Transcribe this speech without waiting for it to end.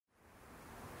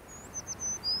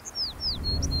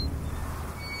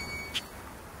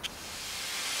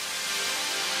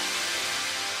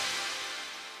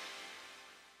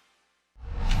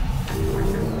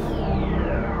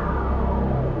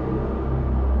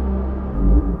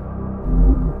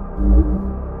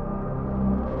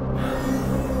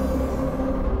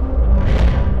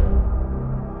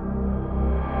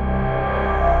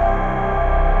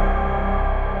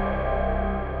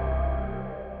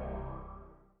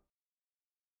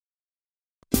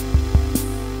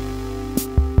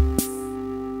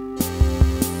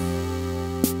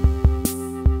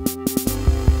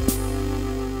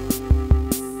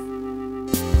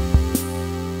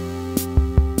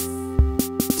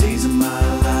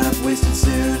wasted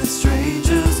staring at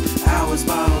strangers. Hours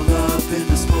bottled up in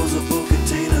disposable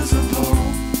containers of hope.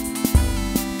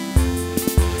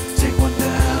 Take one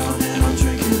down and I'll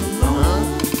drink it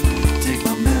alone. Take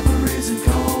my memories and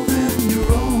call them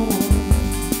your own.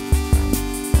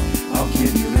 I'll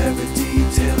give you every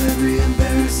detail, every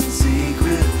embarrassing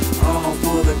secret, all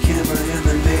for the camera in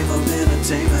the name of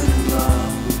entertainment and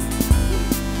love.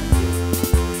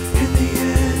 In the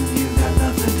end, you got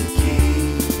nothing to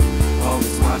keep.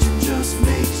 Always watching just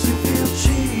makes you feel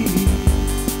cheap.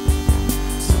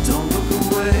 So don't look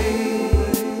away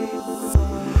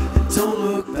and don't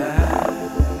look back.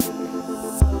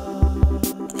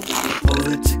 Pull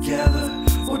it together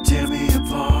or tear me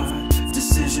apart.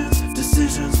 Decisions,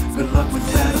 decisions, good luck with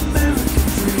that American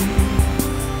dream.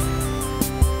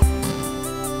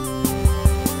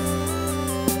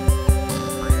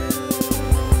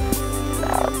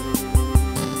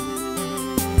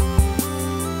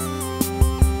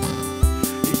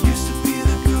 It used to be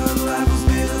the good life was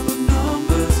made up of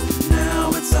numbers.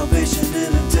 Now it's salvation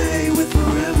in a day with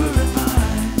forever in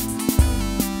mind.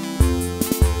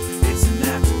 It's an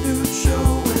afternoon show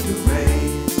and a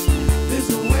race. There's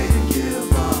no way to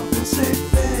give up and save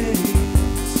face.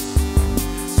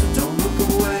 So don't look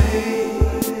away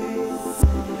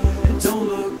and don't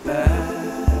look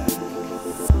back.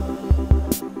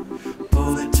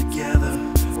 Pull it together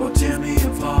or tear me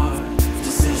apart.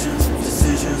 Decisions,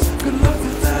 decisions, good luck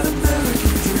with that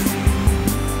American dream.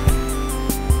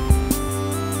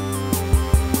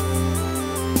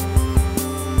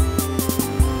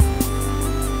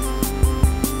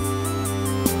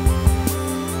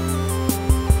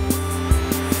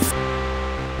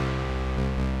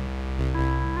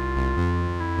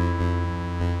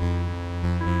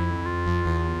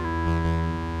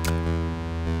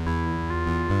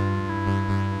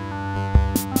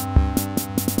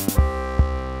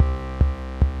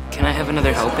 Can I have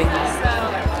another helping?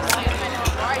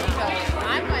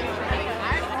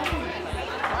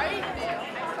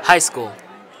 High school.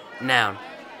 Noun.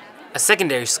 A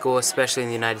secondary school, especially in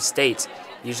the United States,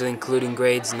 usually including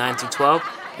grades 9 through 12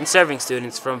 and serving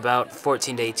students from about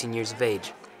 14 to 18 years of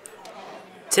age.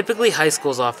 Typically, high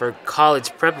schools offer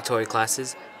college preparatory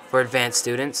classes for advanced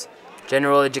students,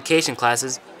 general education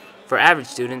classes for average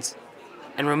students,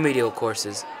 and remedial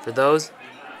courses for those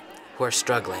who are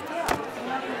struggling.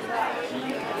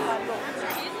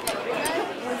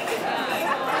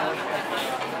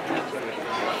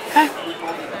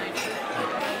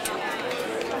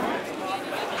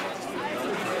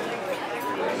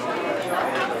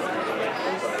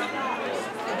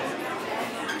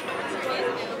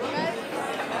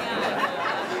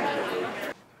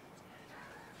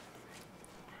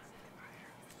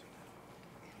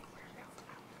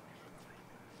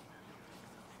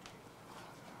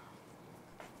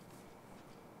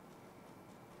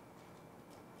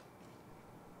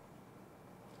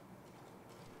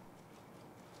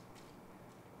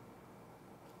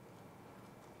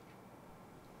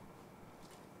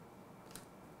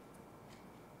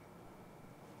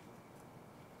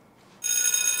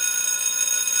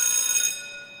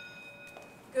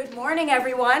 Good morning,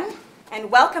 everyone, and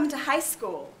welcome to high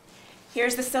school.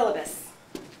 Here's the syllabus.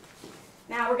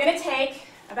 Now, we're going to take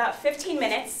about 15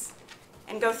 minutes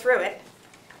and go through it,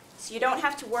 so you don't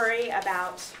have to worry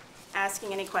about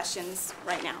asking any questions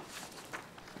right now.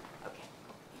 Okay.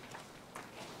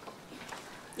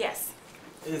 Yes?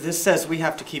 This says we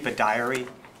have to keep a diary.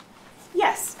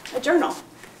 Yes, a journal.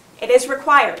 It is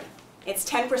required. It's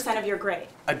 10% of your grade.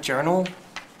 A journal?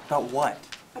 About what?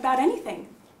 About anything.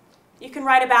 You can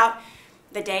write about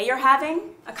the day you're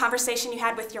having, a conversation you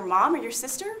had with your mom or your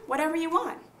sister, whatever you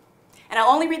want. And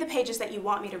I'll only read the pages that you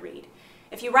want me to read.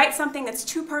 If you write something that's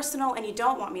too personal and you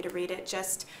don't want me to read it,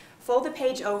 just fold the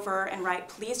page over and write,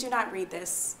 "Please do not read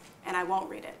this," and I won't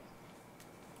read it.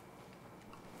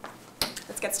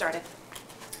 Let's get started.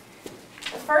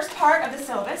 The first part of the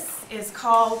syllabus is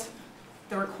called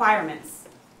the requirements.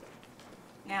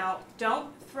 Now,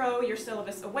 don't throw your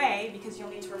syllabus away because you'll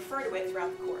need to refer to it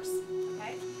throughout the course,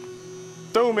 okay?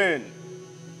 Thuman.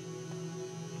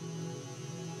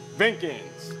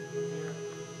 Vinkins.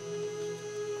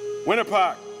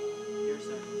 Winterpock. Here,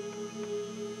 sir.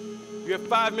 You have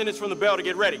 5 minutes from the bell to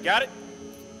get ready. Got it?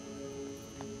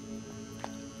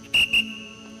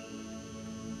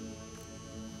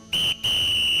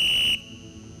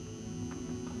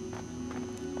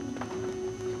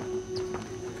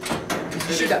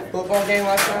 You see that football game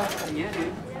last night? Yeah,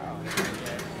 dude.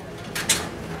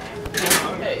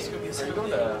 Hey, are you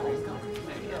going to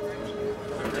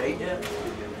a date yet?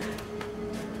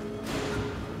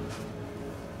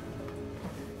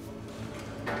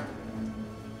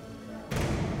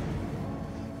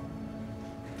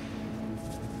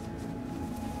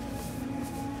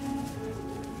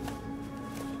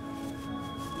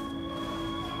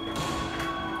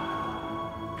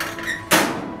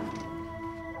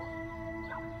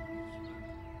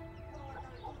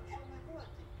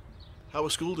 How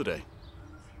was school today?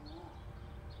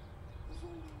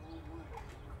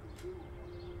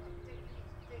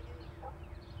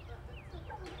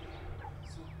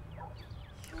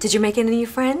 Did you make any new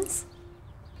friends?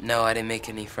 No, I didn't make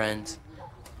any friends.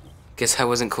 Guess I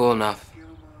wasn't cool enough.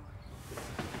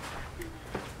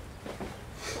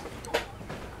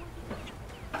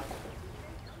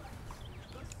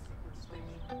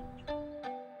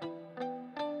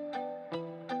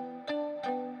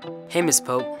 Hey, Miss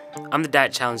Pope. I'm the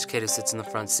diet challenge kid who sits in the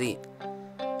front seat.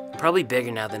 I'm probably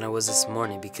bigger now than I was this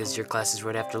morning because your class is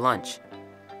right after lunch.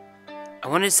 I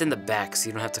wanted to sit in the back so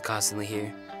you don't have to constantly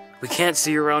hear, "We can't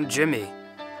see you around Jimmy."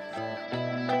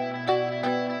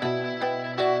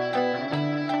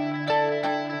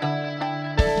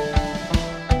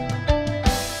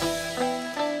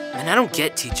 And I don't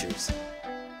get teachers.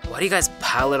 Why do you guys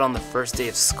pile it on the first day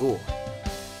of school?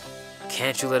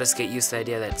 Can't you let us get used to the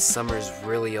idea that summer's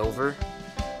really over?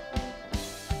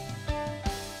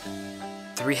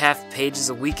 3 half pages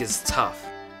a week is tough.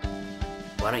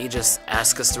 Why don't you just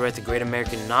ask us to write the great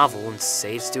American novel and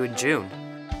say it's due in June?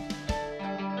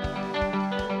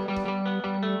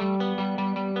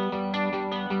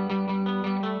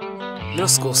 Middle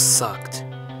school sucked.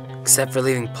 Except for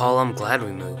leaving Paul, I'm glad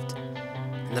we moved.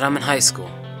 And that I'm in high school.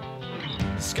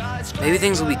 Maybe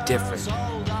things will be different.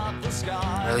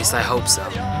 Or at least I hope so.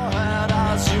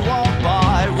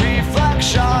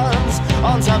 Reflections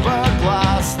on tempered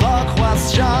glass, the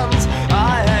questions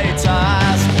I hate to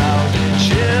ask. Now did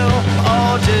you,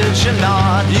 or did you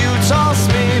not? You tossed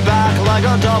me back like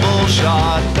a double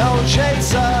shot. No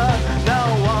chaser, no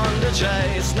one to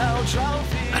chase, no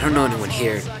trophy. I don't know anyone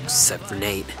here except for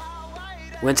Nate.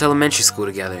 We went to elementary school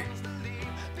together.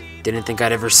 Didn't think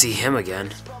I'd ever see him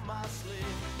again.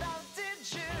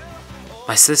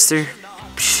 My sister,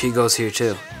 she goes here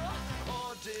too.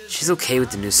 She's okay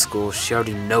with the new school. She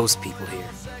already knows people here.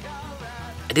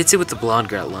 I did sit with the blonde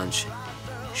girl at lunch.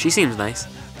 She seems nice.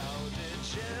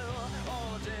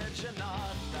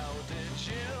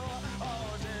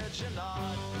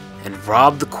 And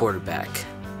Rob the quarterback.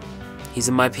 He's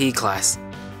in my PE class.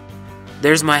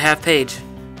 There's my half page.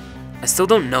 I still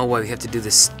don't know why we have to do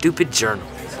this stupid journal.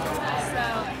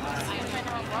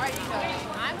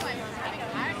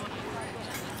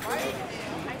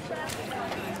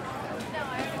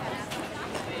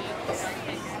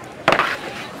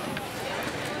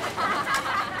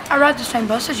 I ride the same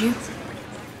bus as you.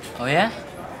 Oh yeah?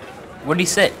 Where do you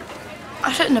sit?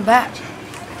 I sit in the back.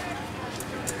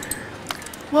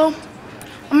 Well,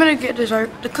 I'm gonna get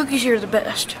dessert. The cookies here are the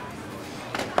best.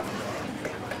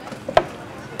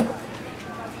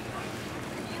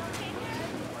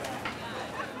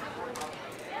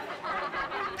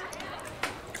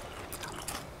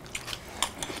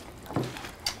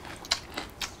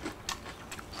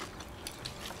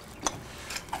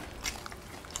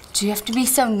 Do you have to be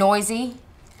so noisy?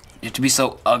 You have to be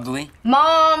so ugly?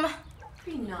 Mom!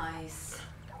 Pretty nice.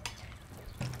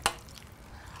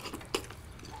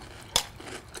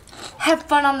 Have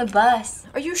fun on the bus.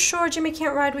 Are you sure Jimmy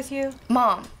can't ride with you?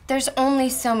 Mom, there's only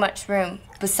so much room.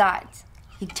 Besides,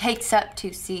 he takes up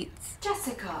 2 seats.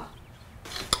 Jessica.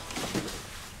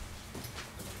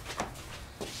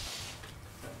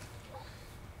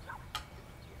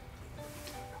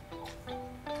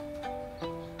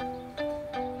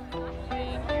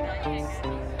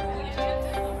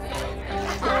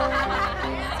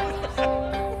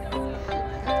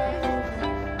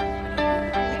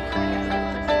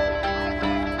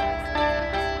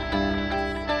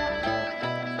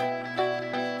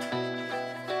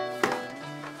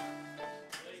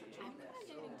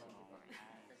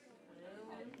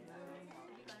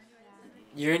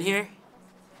 You're in here?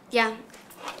 Yeah.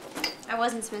 I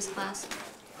was in Smith's class.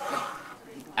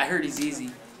 I heard he's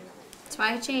easy. That's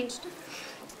why I changed.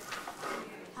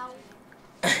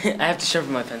 I have to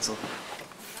sharpen my pencil.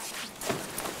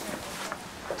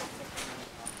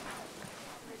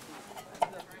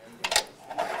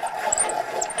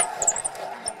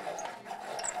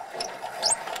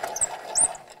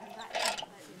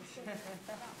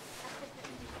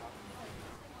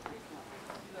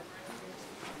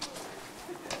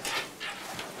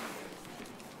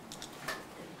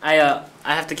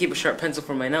 I have to keep a sharp pencil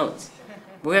for my notes.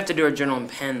 We have to do our journal in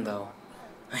pen, though.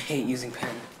 I hate using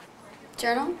pen.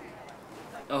 Journal?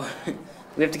 Oh,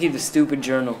 we have to keep the stupid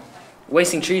journal.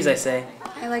 Wasting trees, I say.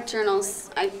 I like journals.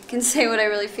 I can say what I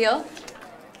really feel.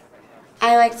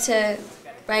 I like to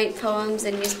write poems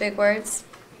and use big words.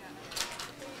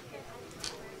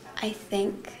 I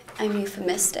think I'm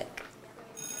euphemistic.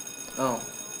 Oh,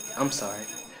 I'm sorry.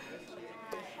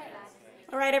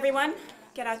 All right, everyone,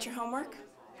 get out your homework.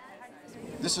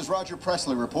 This is Roger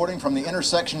Presley reporting from the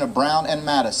intersection of Brown and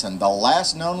Madison, the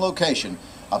last known location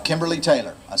of Kimberly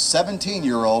Taylor, a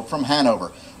 17-year-old from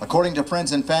Hanover. According to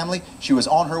friends and family, she was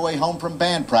on her way home from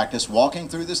band practice walking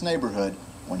through this neighborhood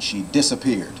when she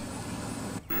disappeared.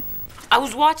 I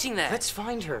was watching that. Let's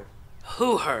find her.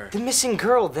 Who her? The missing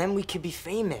girl, then we could be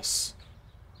famous.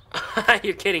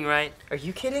 You're kidding, right? Are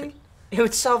you kidding? It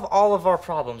would solve all of our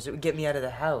problems. It would get me out of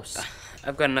the house.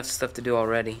 I've got enough stuff to do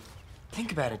already.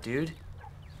 Think about it, dude.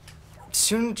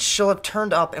 Soon she'll have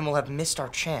turned up and we'll have missed our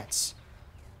chance.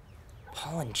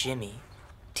 Paul and Jimmy,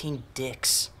 teen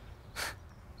dicks.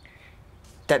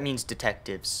 That means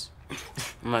detectives.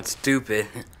 I'm not stupid.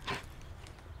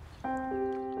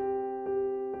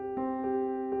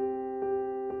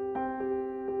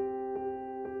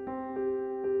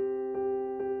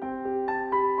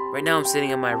 Right now I'm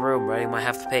sitting in my room writing my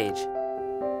half page.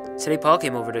 Today Paul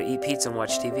came over to eat pizza and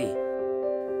watch TV.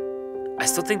 I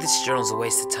still think this journal's a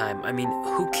waste of time. I mean,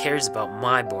 who cares about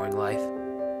my boring life?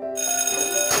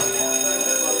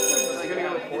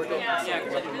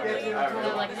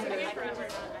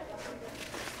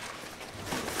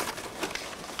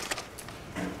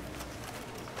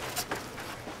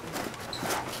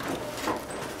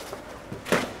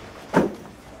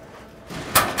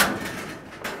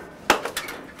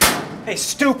 Hey,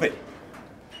 stupid!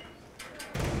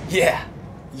 Yeah,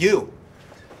 you.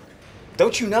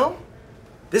 Don't you know?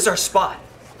 This is our spot.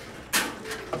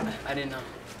 I didn't know.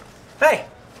 Hey,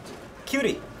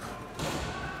 cutie.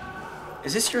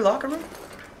 Is this your locker room?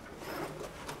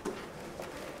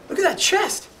 Look at that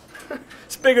chest.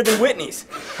 It's bigger than Whitney's.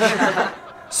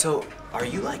 So, are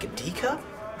you like a D cup?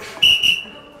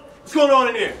 What's going on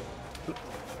in here?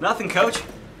 Nothing, coach.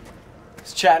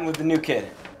 Just chatting with the new kid.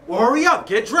 Well, hurry up.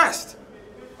 Get dressed.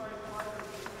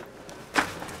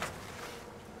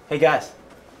 Hey, guys.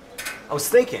 I was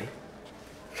thinking,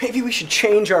 maybe we should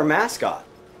change our mascot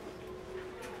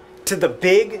to the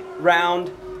big,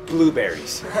 round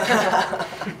blueberries.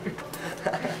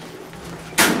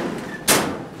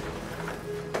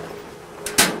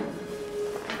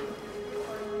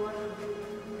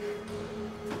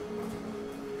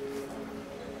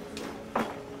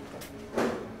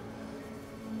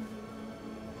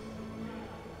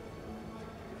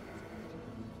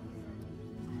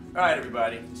 All right,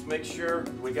 everybody, let's make sure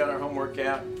we got our homework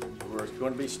out. We're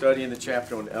going to be studying the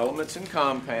chapter on elements and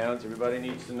compounds. Everybody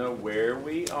needs to know where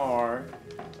we are.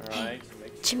 All right. So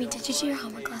Jimmy, did you do your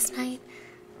homework last night?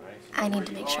 I need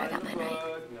to make sure I got mine right.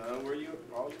 No, where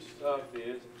all your stuff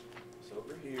is. It's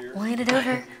over here. We'll hand it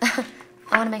over.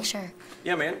 I want to make sure.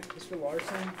 Yeah, man. Mr.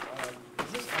 Larson,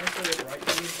 is this answer right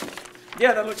to you?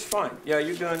 Yeah, that looks fine. Yeah,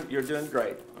 you're doing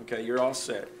great. Okay, you're all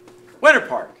set.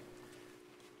 Winterpock.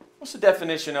 What's the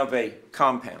definition of a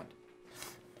compound?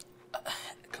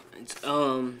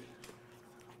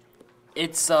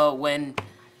 It's when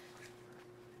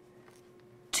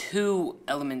two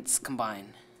elements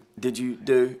combine. Did you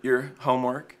do your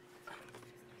homework?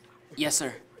 Yes,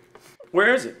 sir.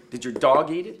 Where is it? Did your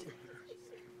dog eat it?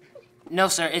 No,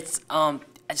 sir. It's I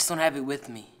just don't have it with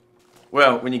me.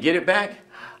 Well, when you get it back,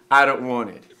 I don't want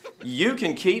it. You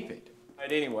can keep it. All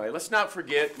right, anyway, let's not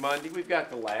forget Monday. We've got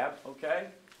the lab, okay?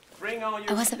 Bring all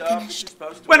your stuff. Finished.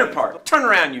 Winterpock, turn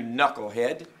around, you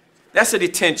knucklehead. That's a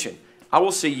detention. I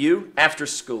will see you after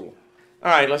school.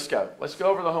 All right, let's go. Let's go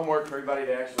over the homework for everybody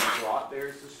to actually brought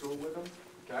theirs to school with them,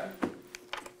 okay?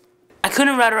 I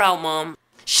couldn't rat her out, Mom.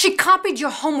 She copied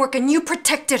your homework and you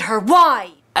protected her.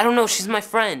 Why? I don't know. She's my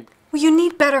friend. Well, you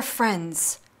need better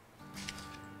friends.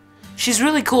 She's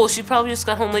really cool. She probably just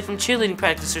got home late from cheerleading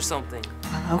practice or something.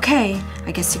 Well, okay.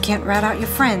 I guess you can't rat out your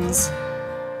friends.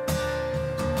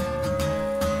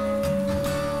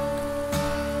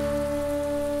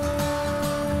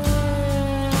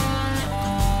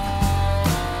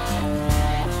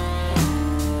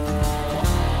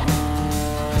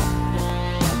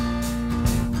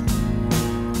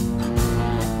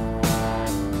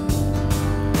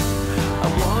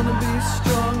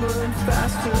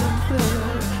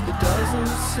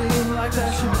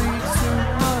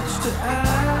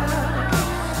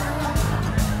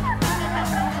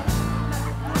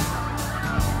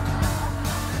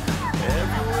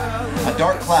 A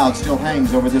dark cloud still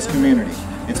hangs over this community.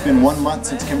 It's been 1 month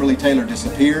since Kimberly Taylor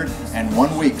disappeared and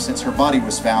 1 week since her body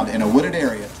was found in a wooded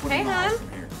area 20 miles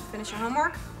from here. Finish your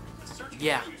homework?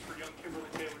 Yeah.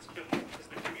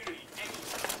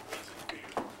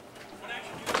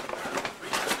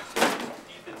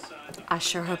 I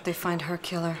sure hope they find her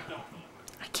killer.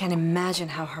 I can't imagine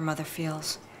how her mother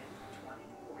feels.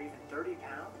 Or even 30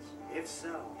 pounds? If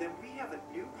so, then we have a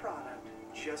new product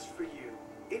just for you.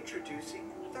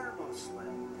 Introducing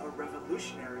ThermoSlim, a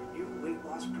revolutionary new weight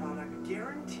loss product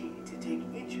guaranteed to take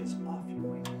inches off your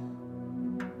weight.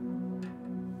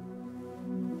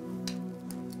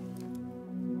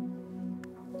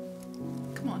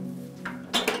 Come on.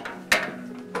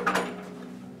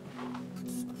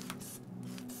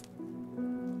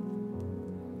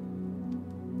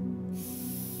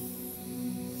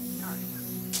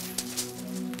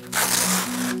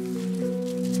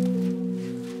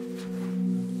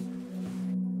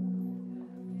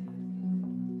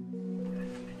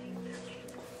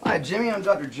 Hi, Jimmy. I'm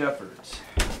Dr. Jeffords.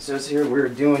 It says here we're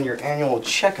doing your annual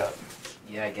checkup.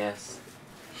 Yeah, I guess.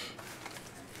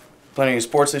 Playing any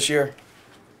sports this year?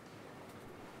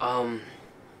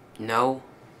 No.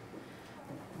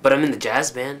 But I'm in the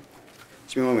jazz band.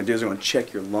 Jimmy, what I'm going to do is I'm going to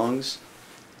check your lungs.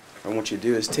 What I want you to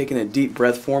do is take in a deep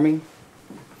breath for me.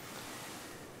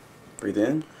 Breathe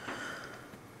in.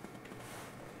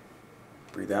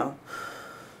 Breathe out.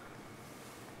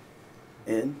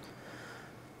 In.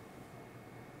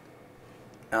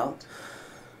 Out.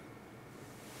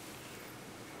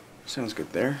 Sounds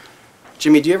good there.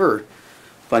 Jimmy, do you ever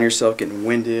find yourself getting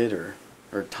winded or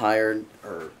tired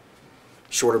or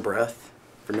short of breath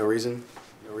for no reason?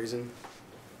 No reason?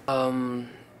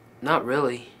 Not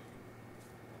really.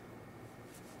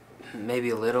 Maybe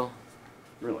a little.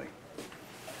 Really?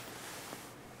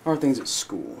 How are things at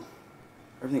school?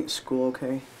 Everything at school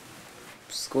okay?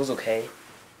 School's okay.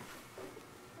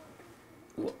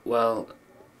 Well,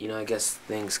 you know, I guess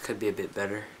things could be a bit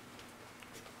better.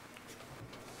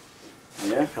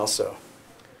 Yeah? How so?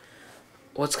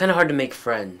 Well, it's kind of hard to make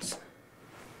friends.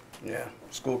 Yeah,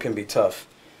 school can be tough.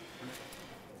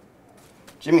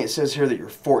 Jimmy, it says here that you're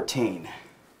 14.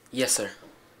 Yes, sir.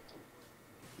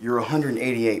 You're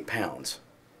 188 pounds.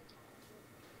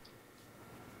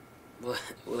 Well,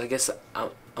 I guess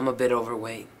I'm a bit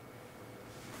overweight.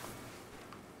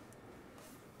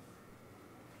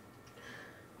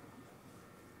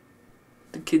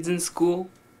 The kids in school,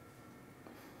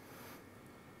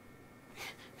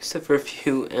 except for a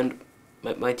few and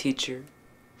my teacher,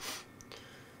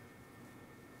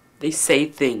 they say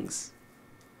things.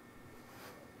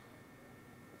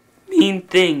 Mean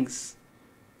things.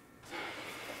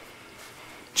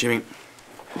 Jimmy,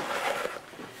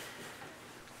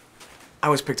 I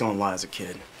was picked on a lot as a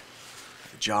kid.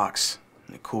 The jocks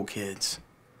and the cool kids,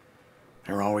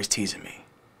 they were always teasing me.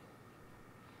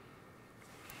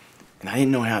 And I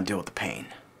didn't know how to deal with the pain.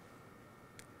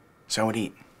 So I would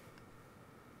eat.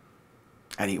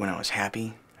 I'd eat when I was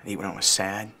happy. I'd eat when I was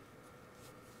sad.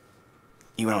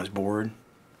 Eat when I was bored.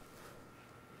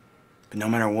 But no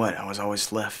matter what, I was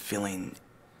always left feeling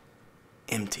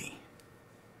empty.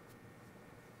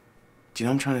 Do you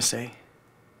know what I'm trying to say?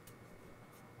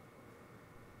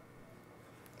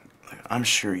 Like, I'm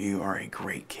sure you are a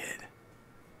great kid.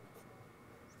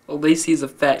 Well, Lacey's a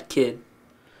fat kid.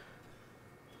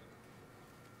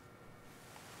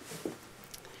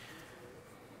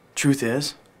 Truth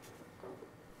is,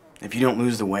 if you don't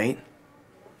lose the weight,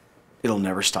 it'll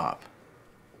never stop.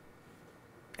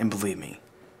 And believe me,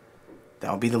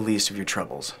 that'll be the least of your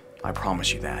troubles. I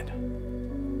promise you that.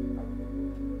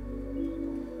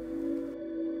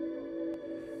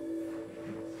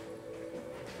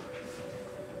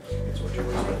 It's what you're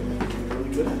really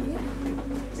good at.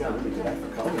 Yeah, really good at for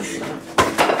college.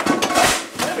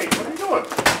 Jimmy, what are you doing?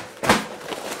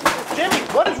 Jimmy,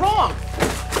 what is wrong?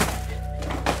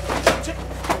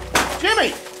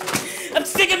 Jimmy! I'm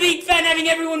sick of being fat and having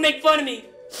everyone make fun of me.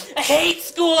 I hate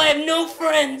school. I have no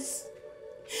friends.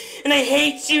 And I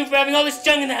hate you for having all this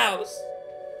junk in the house.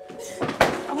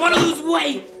 I want to lose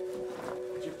weight.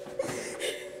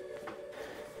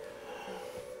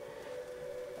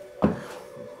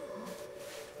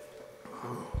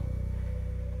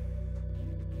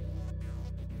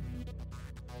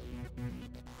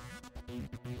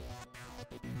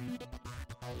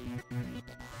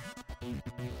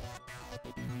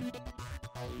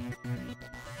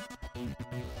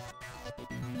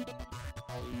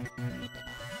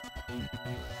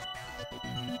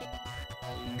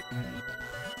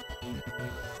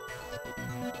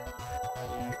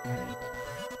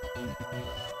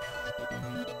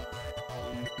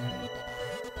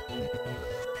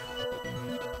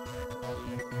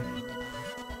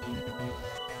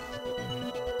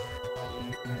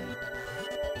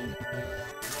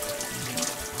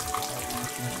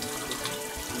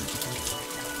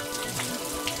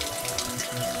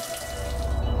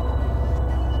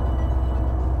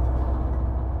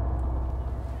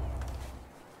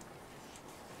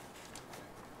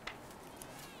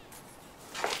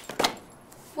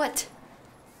 What?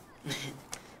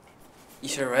 You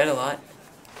sure write a lot.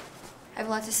 I have a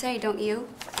lot to say, don't you?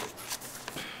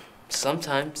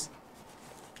 Sometimes.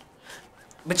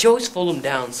 But you always fold them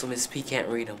down so Miss P can't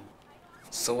read them.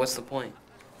 So what's the point?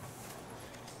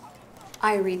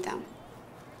 I read them.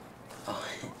 Oh.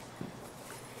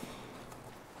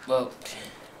 Well,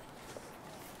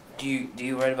 do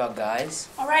you write about guys?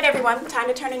 All right, everyone, time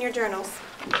to turn in your journals.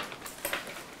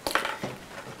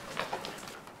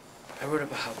 I wrote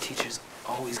about how teachers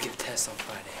always give tests on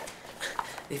Friday.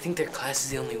 They think their class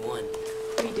is the only one.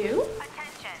 We do?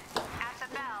 Attention. At the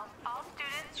bell, all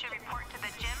students should report to the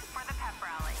gym for the pep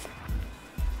rally.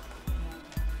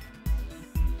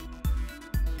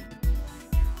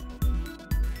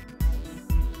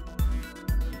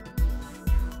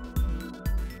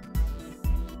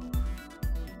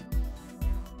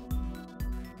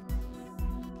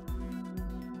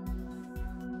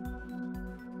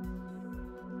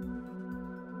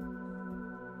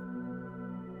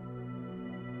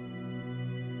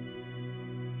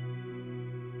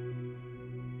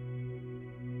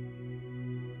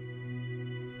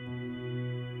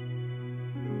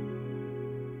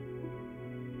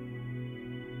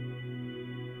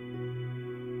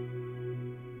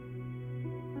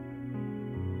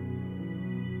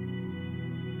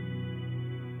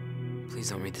 Please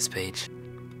don't read this page.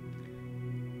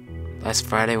 Last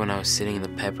Friday when I was sitting in the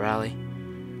pep rally,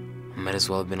 I might as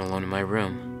well have been alone in my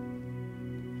room.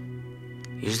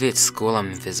 Usually at school I'm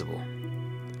invisible.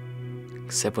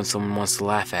 Except when someone wants to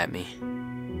laugh at me.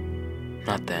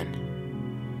 Not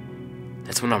then.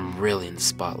 That's when I'm really in the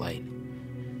spotlight.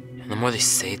 And the more they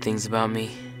say things about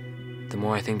me, the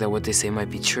more I think that what they say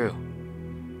might be true.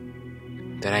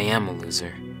 That I am a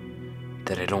loser.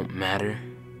 That I don't matter.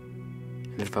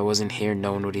 And that if I wasn't here,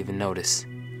 no one would even notice.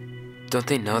 Don't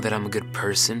they know that I'm a good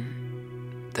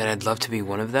person? That I'd love to be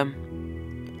one of them?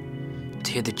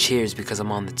 To hear the cheers because I'm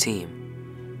on the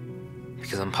team.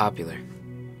 Because I'm popular.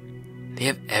 They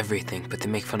have everything, but they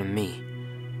make fun of me.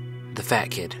 The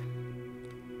fat kid.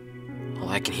 All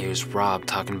I can hear is Rob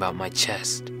talking about my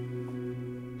chest.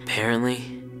 Apparently,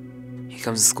 he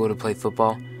comes to school to play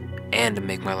football and to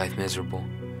make my life miserable.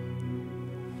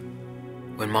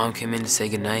 When Mom came in to say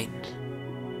goodnight,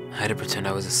 I had to pretend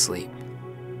I was asleep,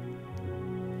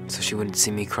 so she wouldn't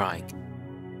see me crying.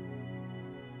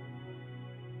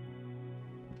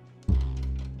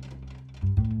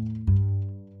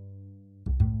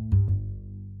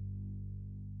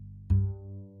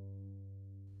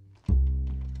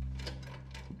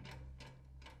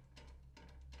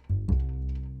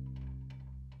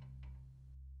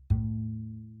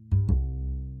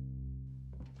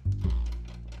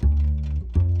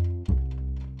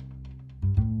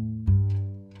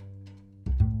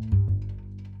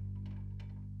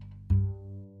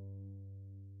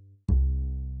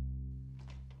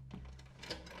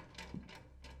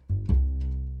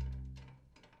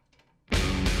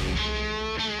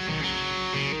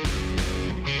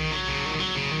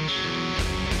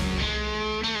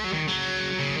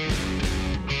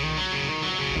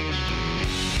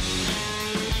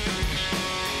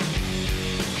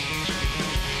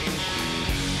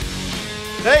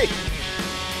 Hey!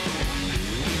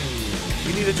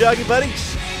 You need a joggy, buddy?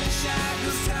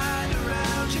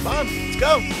 Come on, let's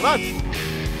go. Come on.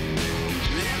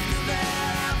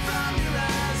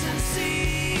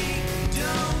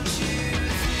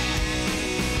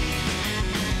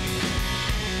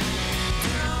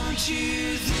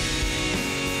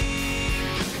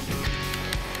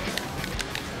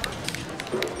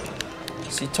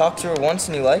 So you talked to her once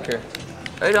and you like her.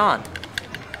 Right on.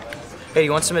 Hey,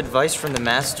 you want some advice from the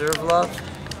master of love?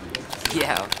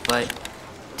 Yeah, but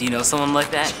do you know someone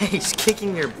like that? He's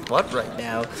kicking your butt right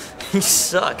now. You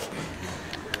suck.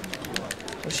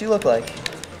 What's she look like?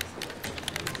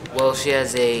 Well, she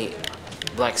has a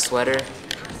black sweater,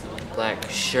 black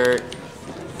shirt,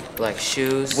 black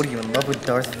shoes. What, are you in love with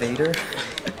Darth Vader?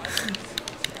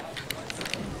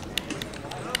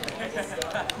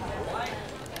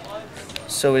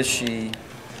 So is she,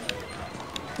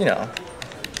 you know.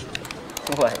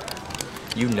 What?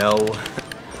 You know.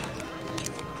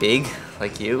 Big,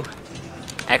 like you?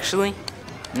 Actually,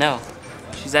 no.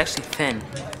 She's actually thin.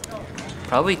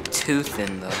 Probably too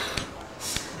thin, though.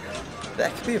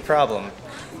 That could be a problem,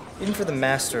 even for the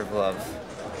master of love.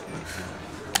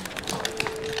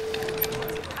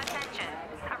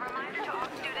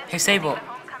 Hey, Sable,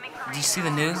 do you see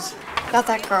the news? About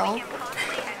that girl?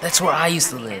 That's where I used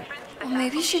to live. Well,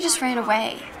 maybe she just ran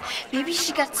away. Maybe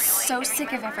she got so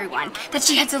sick of everyone that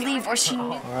she had to leave, or she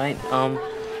knew. All right,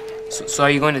 so are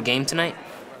you going to the game tonight?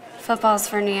 Football's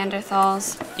for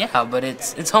Neanderthals. Yeah, but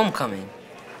it's homecoming.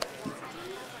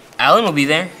 Alan will be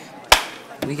there.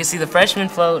 We can see the freshmen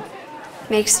float.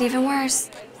 Makes it even worse.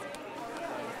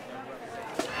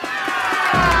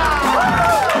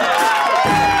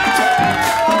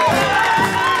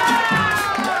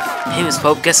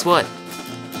 Pope, guess what?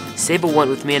 Sable went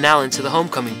with me and Alan to the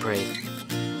homecoming parade.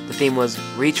 The theme was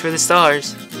Reach for the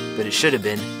Stars, but it should have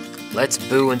been Let's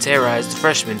Boo and Terrorize the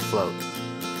Freshman Float.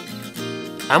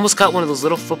 I almost caught one of those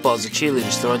little footballs the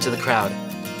cheerleaders throw into the crowd.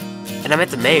 And I met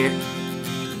the mayor.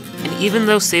 And even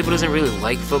though Sable doesn't really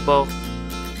like football,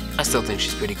 I still think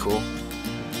she's pretty cool.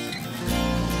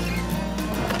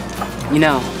 You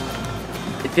know,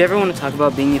 if you ever want to talk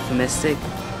about being euphemistic,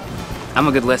 I'm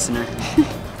a good listener.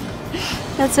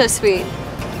 That's so sweet.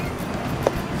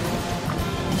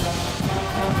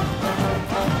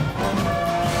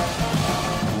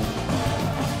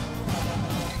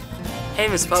 Hey,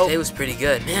 Miss Pope. Today was pretty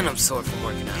good. Man, I'm sore from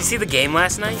working out. Did you see the game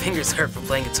last night? My fingers hurt from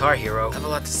playing Guitar Hero. I have a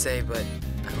lot to say, but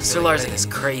Mr. Larson is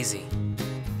crazy.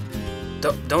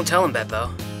 Don't tell him that,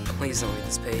 though. Please don't read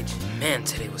this page. Man,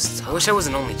 today was tough. I wish I was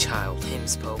an only child. Hey,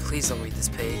 Miss Pope, please don't read this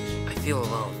page. I feel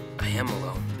alone. I am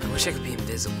alone. I wish I could be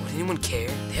invisible. Would anyone care?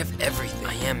 They have everything.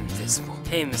 I am invisible.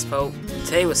 Hey, Miss Pope.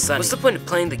 Today was sunny. What's the point of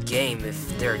playing the game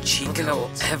if there are cheat codes? I don't think I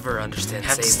will ever understand.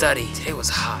 Have to study. Today was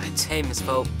hot. Hey, Miss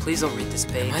Pope. Please don't read this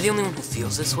page. Am I the only one who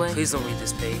feels this way? Please don't read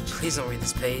this page. Please don't read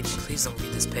this page. Please don't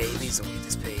read this page. Please don't read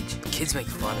this page. Kids make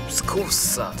fun of me. School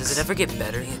sucks. Does it ever get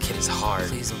better? Being a kid is hard.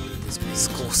 Please don't read this page.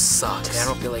 School sucks. Today I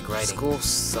don't feel like writing. School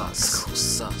sucks. School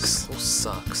sucks. School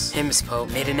sucks. Hey, Miss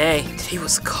Pope. Made an A. Today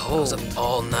was cold. I was up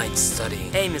all night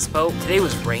studying. Hey, Miss Pope. Today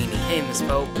was rainy. Hey, Miss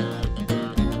Pope.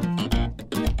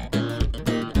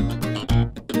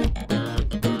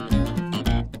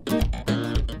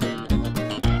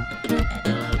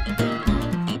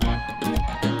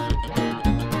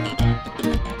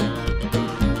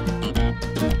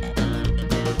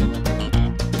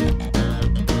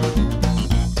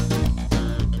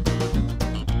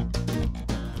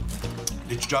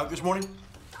 Did you jog this morning?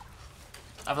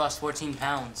 I've lost 14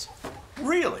 pounds.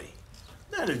 Really?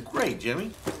 That is great,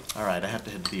 Jimmy. All right, I have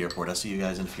to head to the airport. I'll see you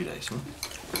guys in a few days.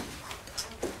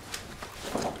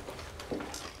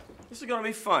 This is going to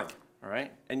be fun, all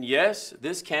right? And yes,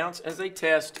 this counts as a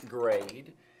test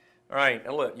grade. All right,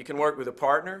 now look, you can work with a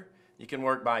partner, you can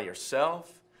work by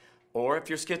yourself, or if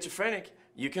you're schizophrenic,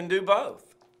 you can do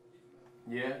both.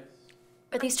 Yeah?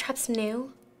 Are these traps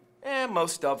new?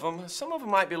 Most of them. Some of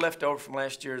them might be left over from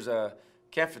last year's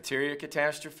cafeteria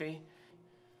catastrophe.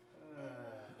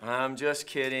 I'm just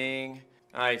kidding.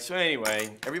 All right, so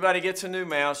anyway, everybody gets a new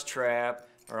mouse trap.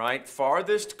 All right,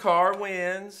 farthest car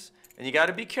wins, and you got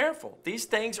to be careful. These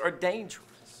things are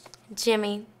dangerous.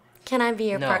 Jimmy, can I be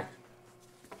your partner?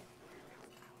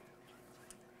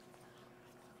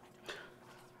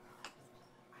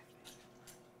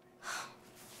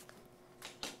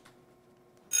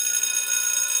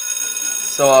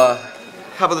 So,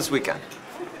 how about this weekend?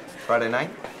 Friday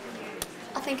night?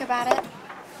 I'll think about it.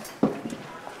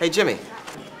 Hey, Jimmy.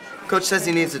 Coach says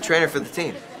he needs a trainer for the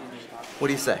team. What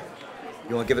do you say?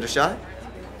 You want to give it a shot?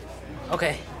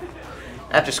 Okay.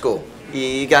 After school,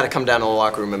 you got to come down to the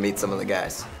locker room and meet some of the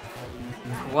guys.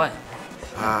 What?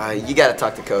 You got to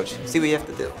talk to Coach. See what you have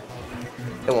to do.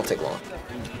 It won't take long.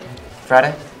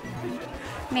 Friday?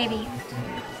 Maybe.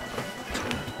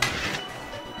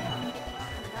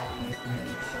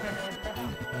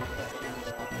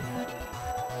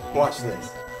 Watch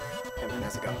this. Hey, man,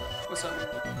 how's it go? What's up?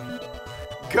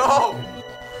 Go!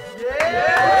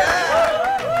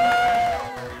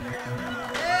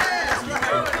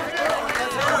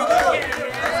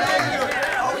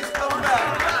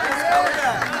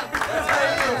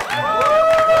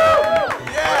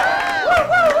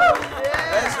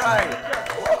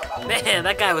 Man,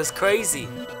 that guy was crazy.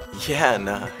 Yeah,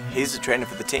 and he's a trainer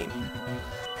for the team.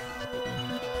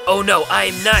 Oh no, I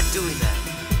am not doing that.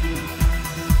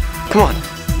 Come on,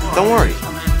 don't worry.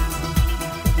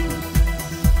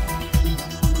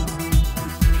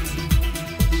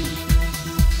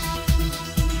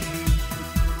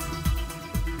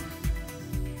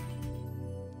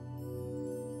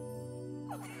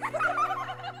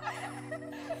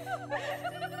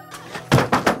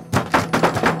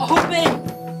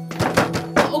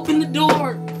 Open the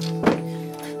door!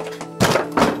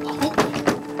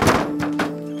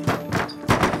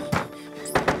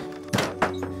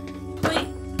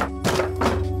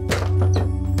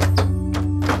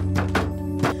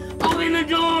 Open the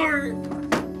door!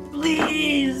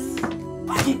 Please!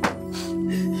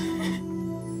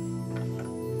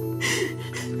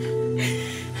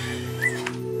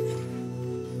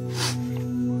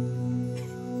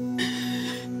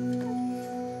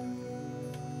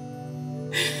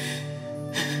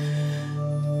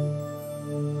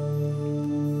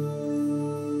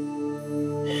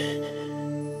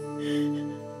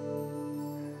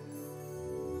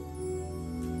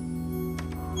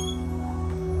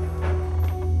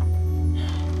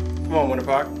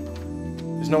 Winterpock.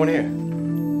 There's no one here.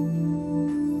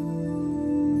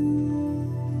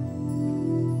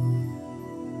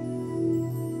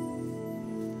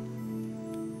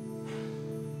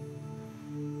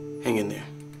 Hang in there.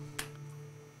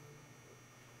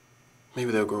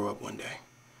 Maybe they'll grow up one day.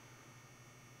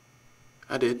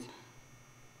 I did.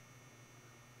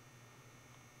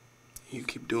 You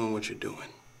keep doing what you're doing.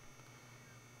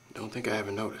 Don't think I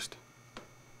haven't noticed.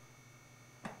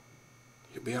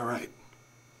 You'll be all right.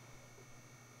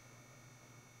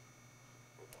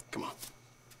 Come on.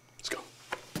 Let's go.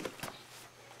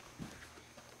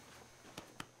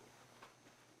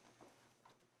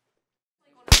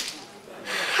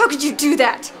 How could you do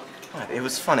that? What? It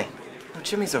was funny. Oh,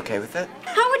 Jimmy's okay with it.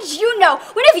 How would you know?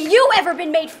 When have you ever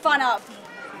been made fun of?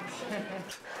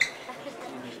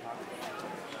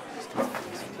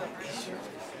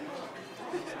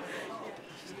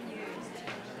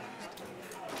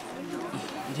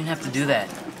 You didn't have to do that.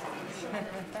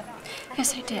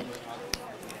 Yes, I did.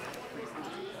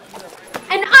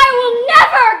 And I will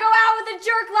never go out with a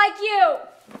jerk like you!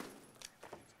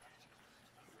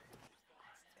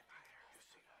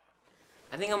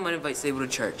 I think I might invite Sable to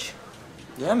church.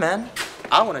 Yeah, man.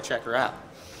 I want to check her out.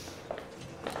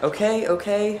 Okay,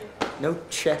 okay. No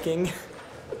checking.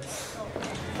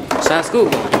 How's school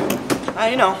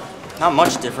going? You know, not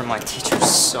much different. My teachers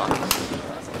suck.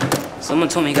 Someone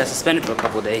told me you got suspended for a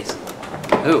couple of days.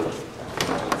 Who?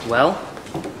 Well,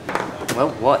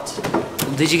 what?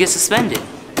 Did you get suspended?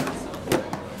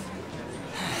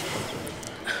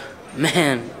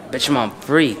 Man, bet your mom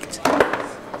freaked.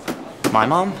 My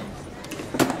mom?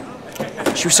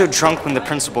 She was so drunk when the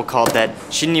principal called that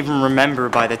she didn't even remember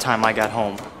by the time I got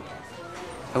home.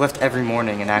 I left every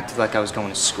morning and acted like I was going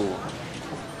to school.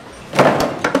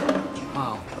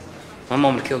 Wow. My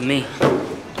mom would have killed me.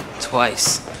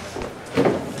 Twice.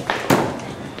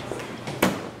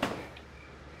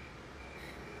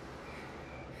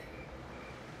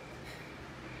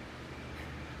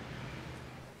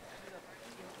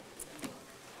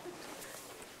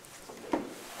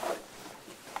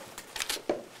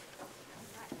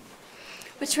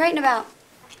 What you writing about?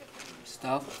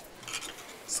 Stuff.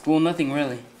 School, nothing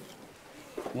really.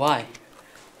 Why?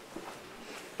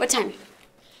 What time?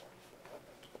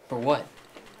 For what?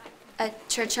 At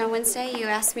church on Wednesday, you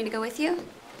asked me to go with you?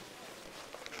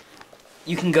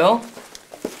 You can go?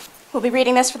 We'll be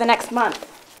reading this for the next month.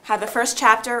 Have the first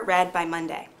chapter read by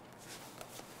Monday.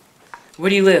 Where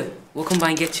do you live? We'll come by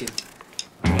and get you.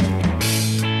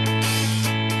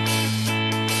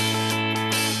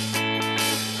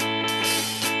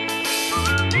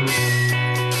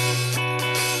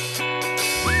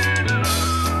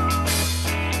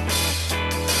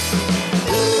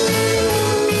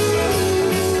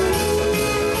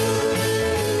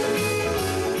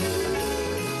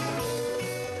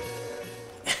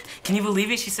 Can you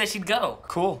believe it? She said she'd go.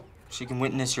 Cool. She can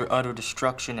witness your utter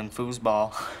destruction in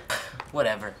foosball.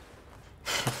 Whatever.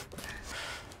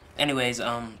 Anyways,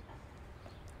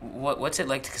 what's it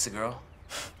like to kiss a girl?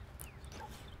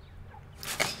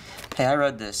 Hey, I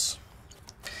read this.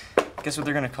 Guess what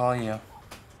they're gonna call you?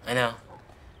 I know.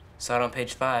 Saw it on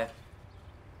page 5.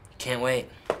 Can't wait.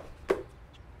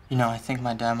 You know, I think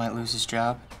my dad might lose his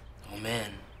job. Oh,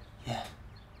 man. Yeah.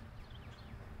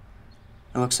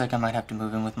 It looks like I might have to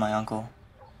move in with my uncle.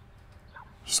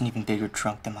 He's an even bigger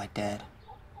drunk than my dad.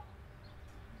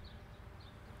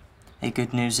 Hey,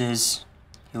 good news is,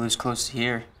 he lives close to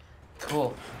here.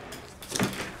 Cool.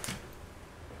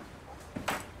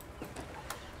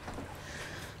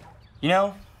 You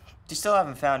know, they still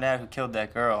haven't found out who killed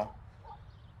that girl.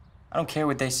 I don't care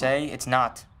what they say, it's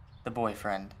not the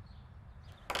boyfriend.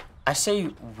 I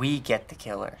say we get the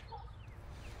killer.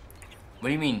 What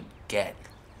do you mean, get?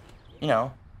 You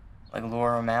know, like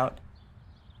lure him out.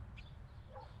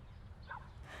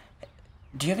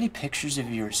 Do you have any pictures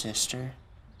of your sister?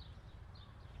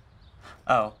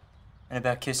 Oh, and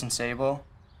about kissing Sable?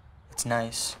 It's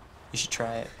nice. You should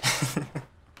try it.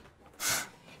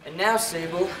 And now,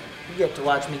 Sable, you get to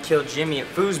watch me kill Jimmy at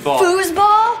foosball.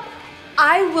 Foosball?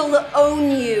 I will own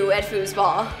you at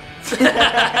foosball.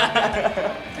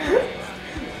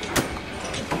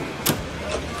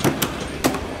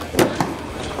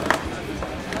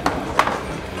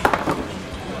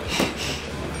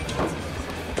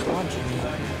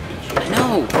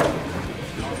 No.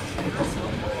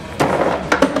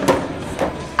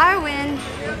 I win.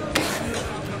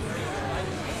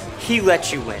 He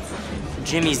let you win.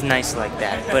 Jimmy's nice like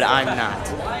that, but I'm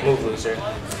not. Move, loser.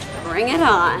 Bring it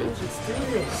on. Let's do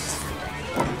this.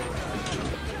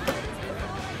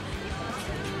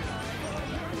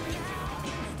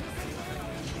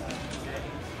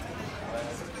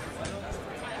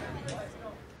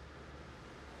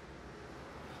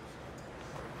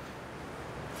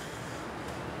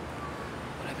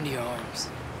 happened to your arms?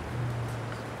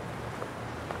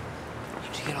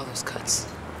 How'd you get all those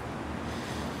cuts?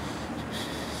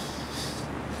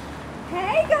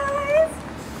 Hey, guys!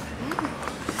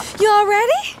 You all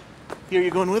ready? Here,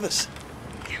 you're going with us.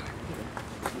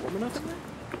 Warm enough in there?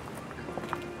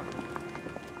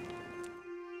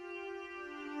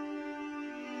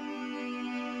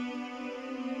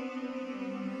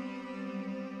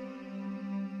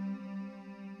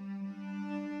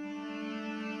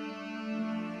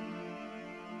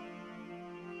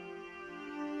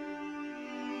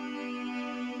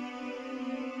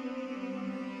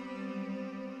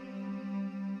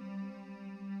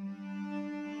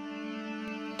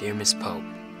 Dear Miss Pope,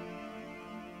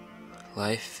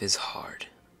 life is hard.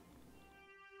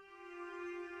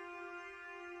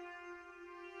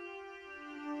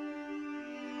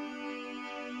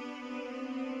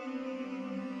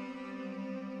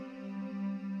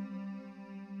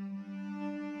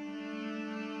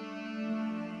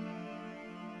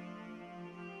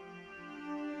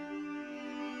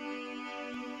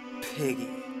 Piggy.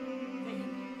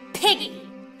 Piggy.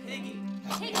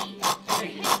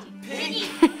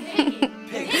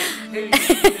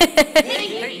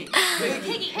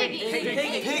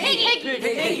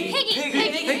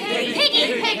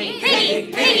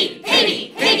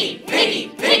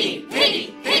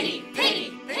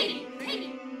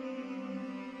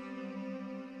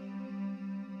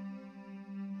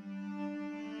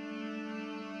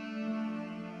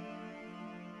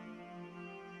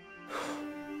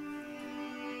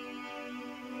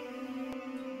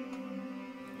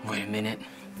 Wait a minute.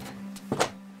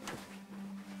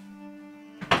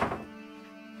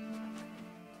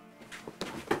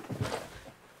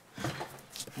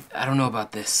 I don't know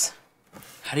about this.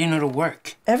 How do you know to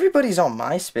work? Everybody's on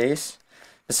MySpace.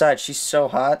 Besides, she's so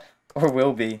hot. Or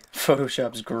will be.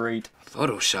 Photoshop's great.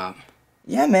 Photoshop?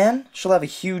 Yeah, man. She'll have a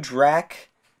huge rack.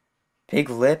 Big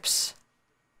lips.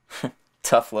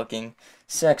 Tough looking.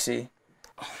 Sexy.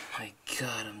 Oh my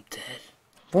god, I'm dead.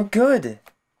 We're good.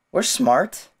 We're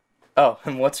smart. Oh,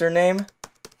 and what's her name?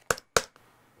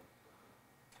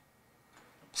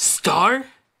 Star?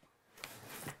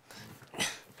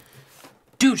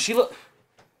 Dude, she looks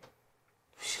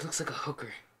like a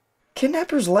hooker.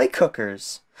 Kidnappers like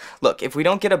hookers. Look, if we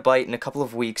don't get a bite in a couple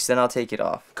of weeks, then I'll take it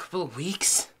off. Couple of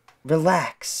weeks?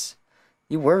 Relax.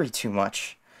 You worry too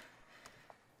much.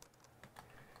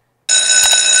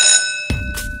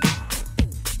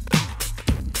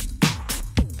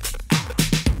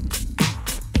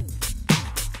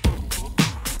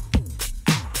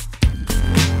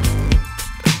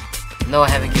 No, I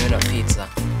haven't given up pizza.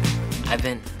 I've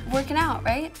been Working out,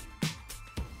 right?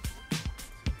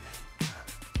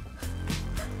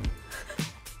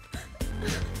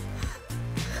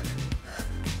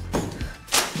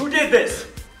 Who did this?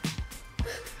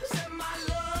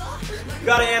 You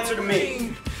gotta answer to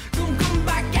me. Gonna come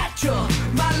back at you,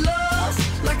 my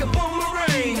love's like a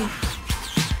boomerang.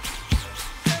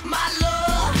 My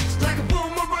love's like a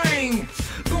boomerang.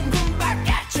 Gonna come back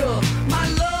at you, my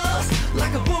love's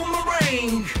like a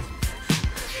boomerang.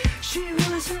 She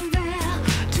wasn't there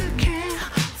to care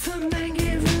for man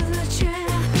gave her the chair,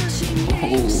 but she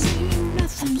ain't seen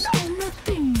nothing, so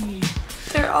nothing.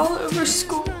 They're all over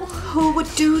school. Who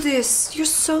would do this? You're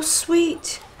so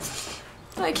sweet.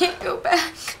 I can't go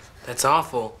back. That's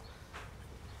awful.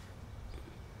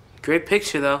 Great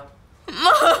picture, though.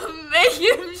 Mom, make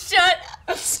him shut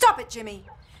up. Stop it, Jimmy.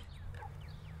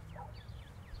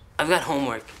 I've got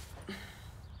homework.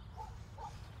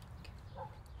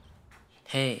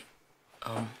 Hey,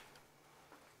 I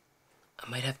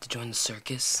might have to join the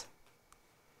circus.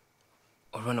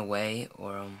 Or run away,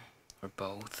 or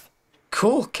both.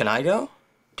 Cool, can I go?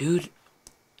 Dude,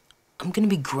 I'm gonna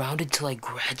be grounded till I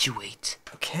graduate.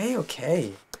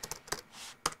 Okay.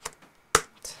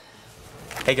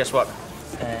 Hey, guess what?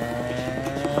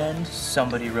 And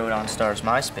somebody wrote on Star's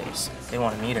MySpace. They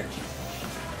want to meet her.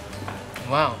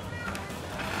 Wow.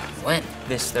 When?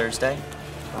 This Thursday.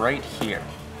 Right here,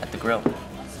 at the grill. Can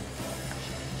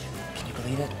you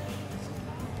believe it?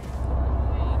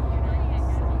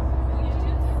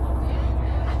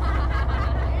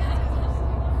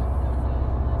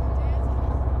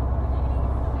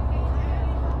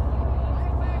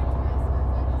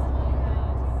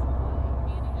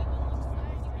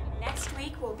 Next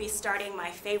week, we'll be starting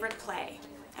my favorite play,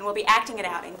 and we'll be acting it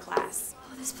out in class.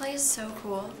 Oh, this play is so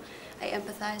cool. I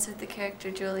empathize with the character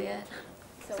Juliet.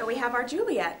 So we have our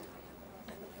Juliet.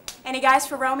 Any guys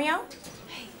for Romeo?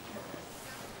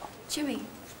 Jimmy.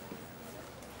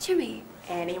 Jimmy.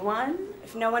 Anyone?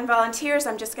 If no one volunteers,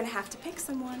 I'm just gonna have to pick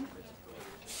someone.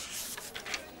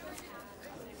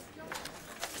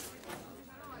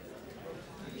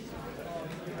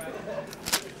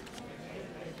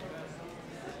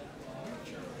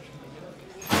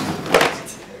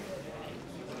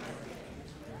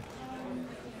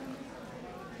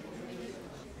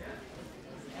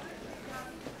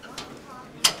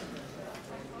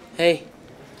 Hey,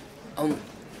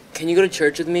 can you go to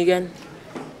church with me again?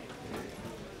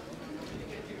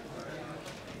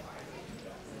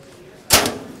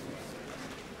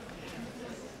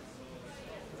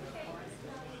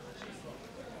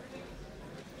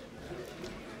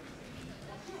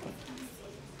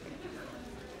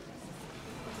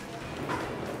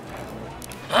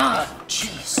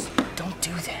 Jeez, don't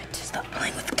do that. Stop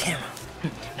playing with the camera.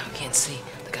 Now I can't see.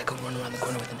 The guy could run around the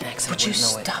corner with an axe. Would you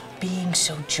stop being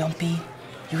so jumpy?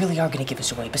 You really are gonna give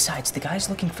us away. Besides, the guy's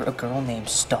looking for a girl named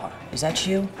Star. Is that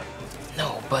you?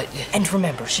 No, but... And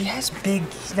remember, she has big...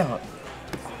 No.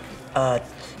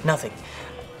 Nothing.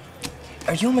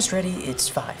 Are you almost ready? It's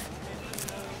 5.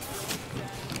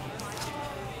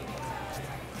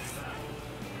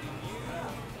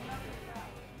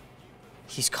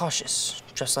 He's cautious,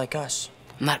 just like us.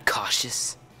 I'm not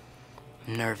cautious.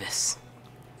 I'm nervous.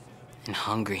 And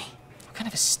hungry. What kind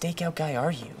of a stakeout guy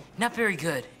are you? Not very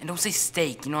good. And don't say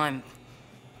steak. You know, I'm...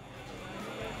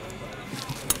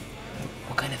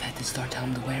 What kind of hat did Star tell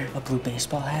him to wear? A blue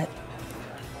baseball hat?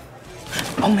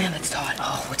 Oh man, that's Todd.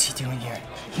 Oh, what's he doing here?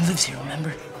 He lives here,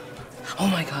 remember? Oh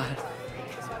my God.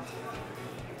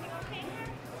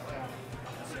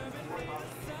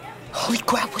 Holy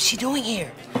crap, what's she doing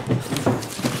here?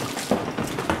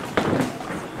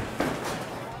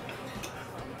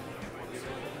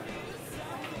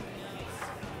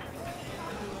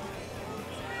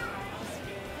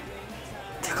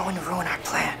 They're going to ruin our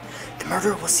plan. The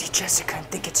murderer will see Jessica and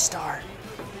think it's Star.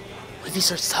 What if he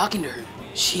starts talking to her?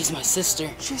 She's my sister.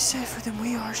 She's safer than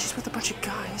we are. She's with a bunch of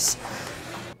guys.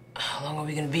 How long are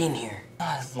we gonna be in here?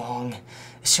 Not long.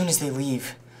 As soon as they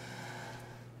leave.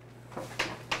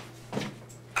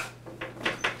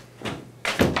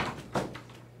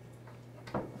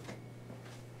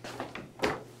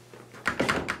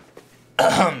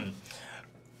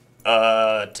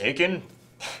 Taken?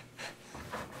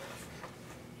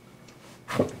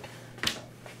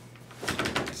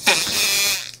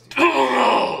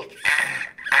 Ow!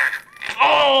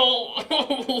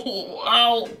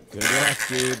 Good luck,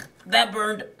 dude. That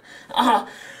burned. Ow!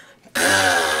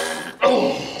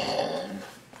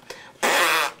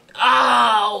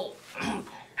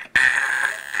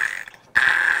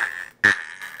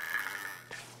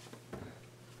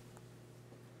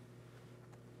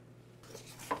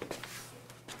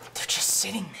 They're just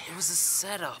sitting there. It was a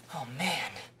setup. Oh,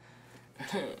 man.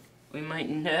 We might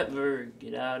never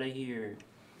get out of here.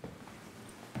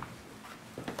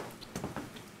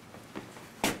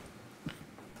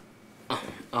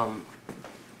 I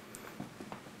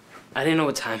didn't know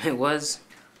what time it was.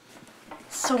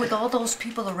 So with all those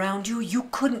people around you, you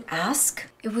couldn't ask?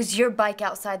 It was your bike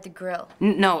outside the grill.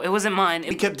 No, it wasn't mine.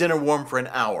 He kept dinner warm for an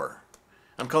hour.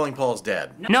 I'm calling Paul's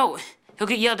dad. No, he'll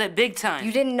get yelled at big time.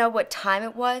 You didn't know what time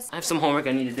it was? I have some homework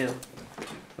I need to do.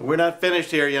 We're not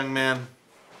finished here, young man.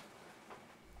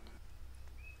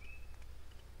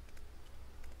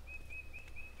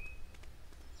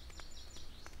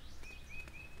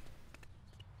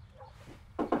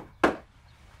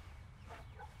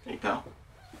 Hey, pal.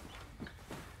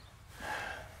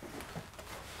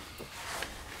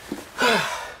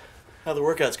 How the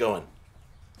workout's going?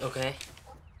 Okay.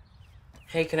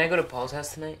 Hey, can I go to Paul's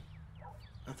house tonight?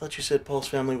 I thought you said Paul's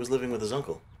family was living with his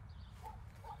uncle.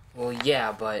 Well,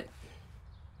 yeah, but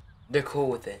they're cool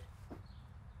with it.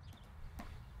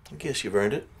 I guess you've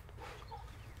earned it.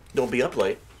 Don't be up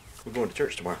late. We're going to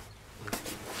church tomorrow.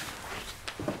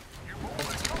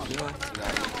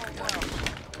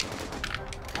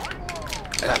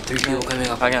 I got 3 people coming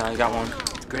up. I got one.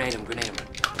 Grenade him. I'm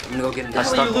gonna go get him.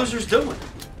 What are you losers doing?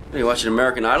 Are you watching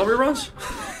American Idol reruns?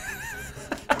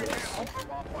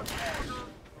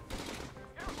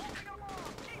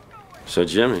 So,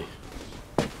 Jimmy,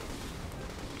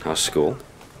 how's school?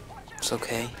 It's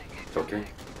okay. It's okay.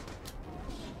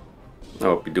 I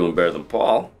hope you're doing better than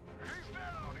Paul.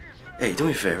 Hey, do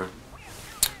me a favor.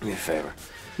 Do me a favor.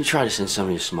 You try to send some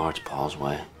of your smarts Paul's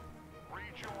way.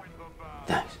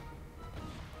 Thanks.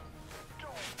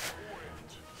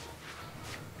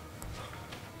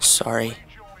 Sorry.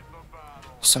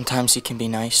 Sometimes he can be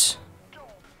nice.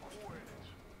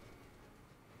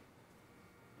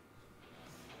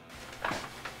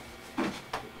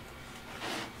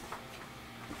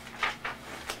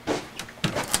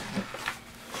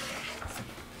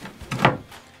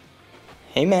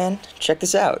 Hey man, check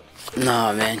this out.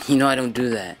 Nah, man, you know I don't do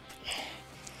that.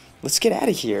 Let's get out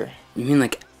of here. You mean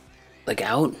like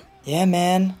out? Yeah,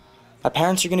 man. My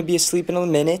parents are gonna be asleep in a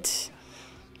minute.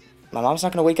 My mom's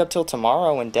not gonna wake up till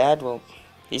tomorrow, and Dad, well,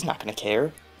 he's not gonna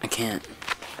care. I can't.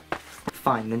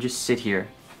 Fine, then just sit here.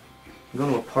 I'm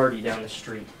going to a party down the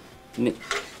street.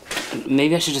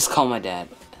 Maybe I should just call my dad.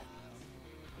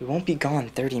 We won't be gone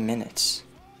 30 minutes.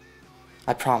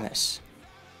 I promise.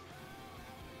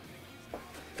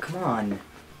 Come on.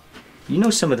 You know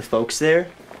some of the folks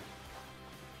there.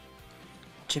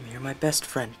 Jimmy, you're my best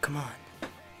friend. Come on.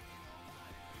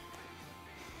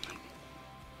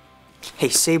 Hey,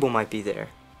 Sable might be there.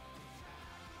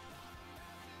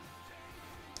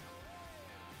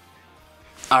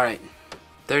 Alright,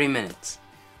 30 minutes.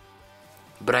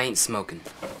 But I ain't smoking.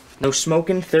 No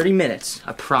smoking, 30 minutes.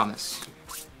 I promise.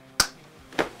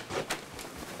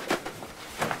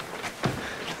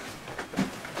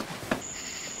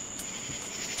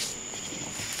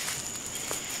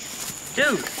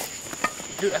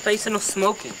 Dude, I thought you said no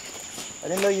smoking. I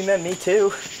didn't know you meant me too.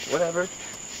 Whatever.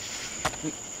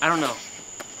 I don't know.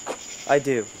 I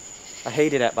do. I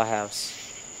hate it at my house.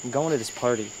 I'm going to this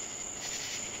party.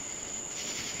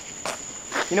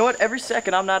 You know what? Every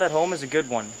second I'm not at home is a good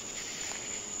one.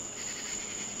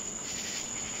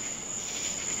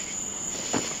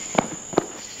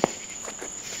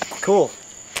 Cool.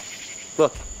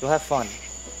 Look, you'll have fun.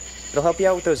 It'll help you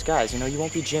out with those guys. You know, you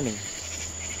won't be Jimmy.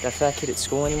 That fat kid at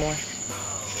school anymore.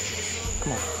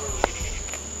 Come on.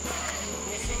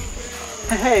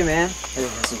 Hey, man.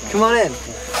 Come on in.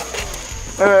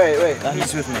 All right, wait.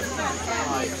 He's with me.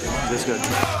 Let's go.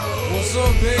 What's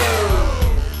up, babe?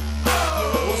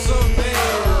 What's up, babe?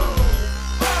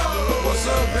 What's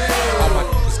up, babe? All my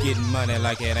getting money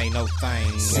like it ain't no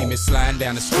thing. See me sliding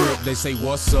down the strip, they say,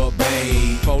 what's up,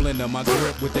 babe? Folding up my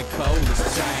grip with the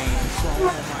coldest chain.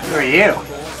 Who are you?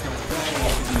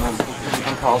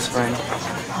 I'm Paul's friend.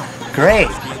 Great.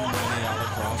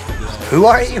 Who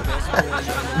are you?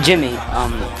 Jimmy,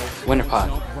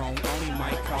 Winterpock.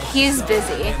 He's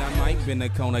busy. In the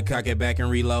corner, cock it back and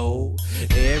reload.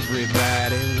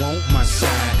 Everybody want my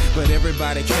shine, but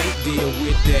everybody can't deal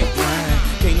with that grind.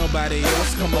 Can't nobody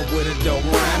else come up with a dope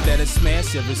rhyme that'll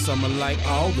smash every summer like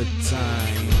all the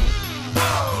time.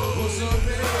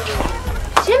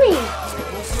 Jimmy,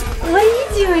 what are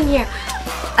you doing here?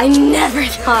 I never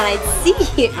thought I'd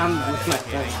see you. I'm with my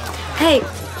friend. Hey,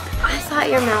 I thought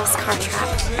your mouse car trap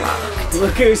rocked.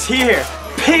 Look who's here.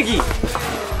 Piggy!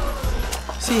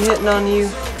 Is he hitting on you?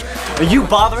 Are you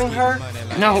bothering her?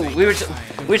 No, we were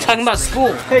talking about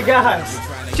school. Hey guys,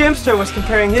 Jimster was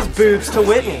comparing his boobs to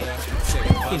Whitney.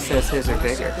 He says his are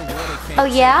bigger. Oh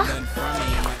yeah?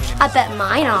 I bet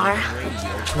mine are.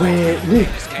 Whitney,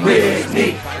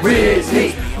 Whitney,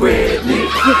 Whitney, Whitney.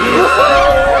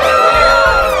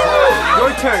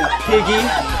 Your turn, Piggy.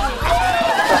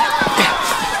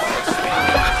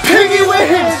 Piggy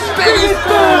wins! Piggy's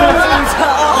boobs!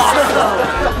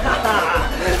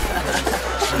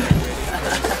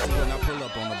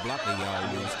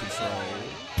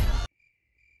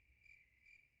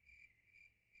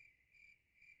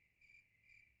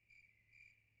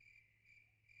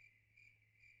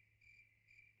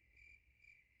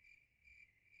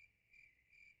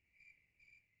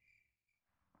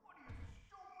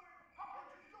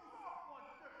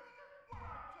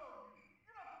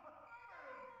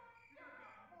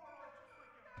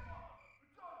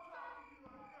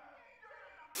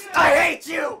 I hate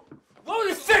you! What were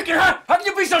you thinking, huh? How can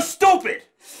you be so stupid?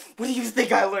 What do you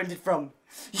think I learned it from?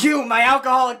 You, my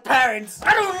alcoholic parents!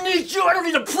 I don't need you! I don't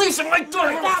need the police in my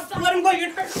door! Stop! Let him go!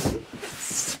 You're...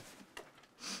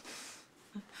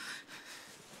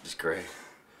 It's great.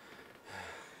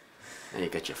 Now you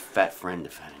got your fat friend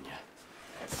defending you.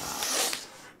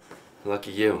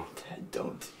 Lucky you. Dad,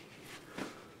 don't.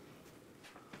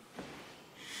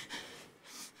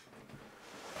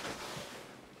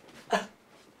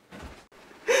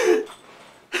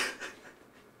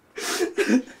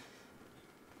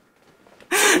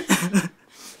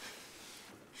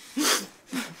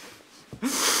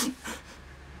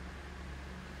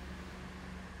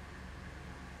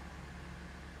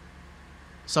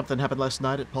 Something happened last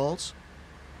night at Paul's?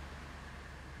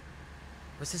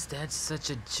 Was his dad such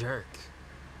a jerk?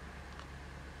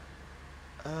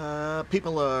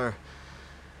 People are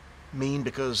mean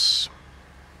because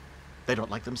they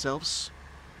don't like themselves.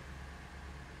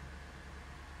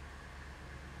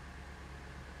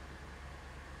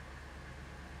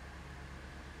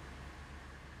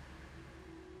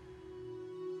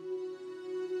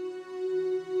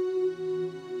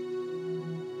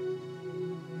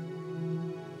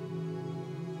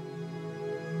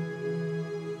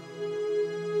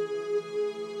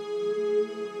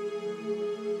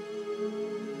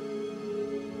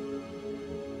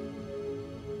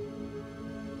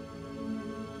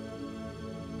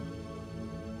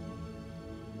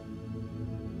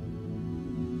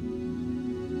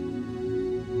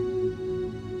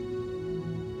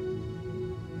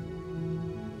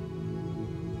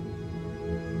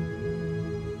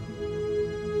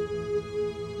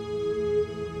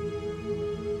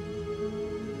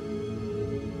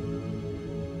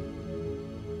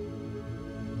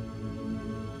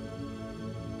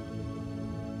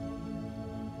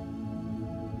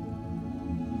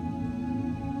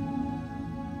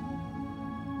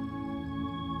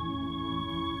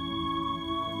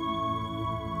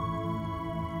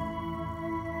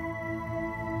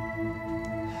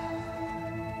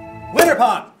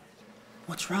 Winterpock!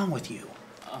 What's wrong with you?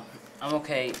 I'm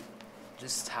okay.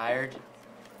 Just tired.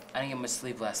 I didn't get much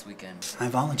sleep last weekend. I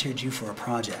volunteered you for a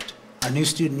project. Our new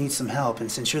student needs some help,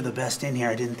 and since you're the best in here,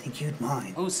 I didn't think you'd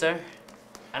mind. Who, sir?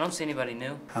 I don't see anybody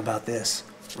new. How about this?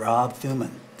 Rob Thuman,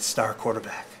 star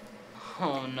quarterback.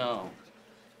 Oh, no.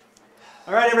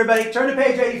 All right, everybody, turn to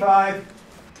page 85.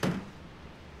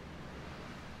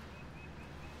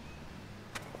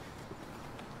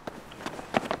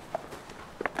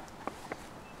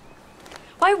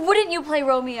 Why wouldn't you play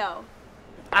Romeo?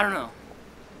 I don't know.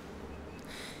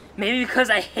 Maybe because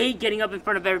I hate getting up in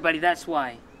front of everybody, that's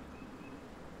why.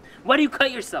 Why do you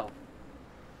cut yourself?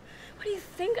 Why do you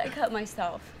think I cut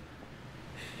myself?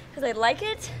 Because I like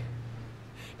it?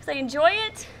 Because I enjoy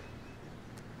it?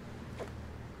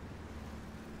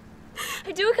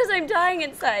 I do it because I'm dying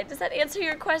inside. Does that answer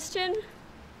your question?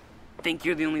 Think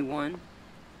you're the only one?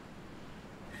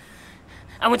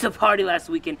 I went to a party last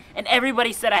weekend, and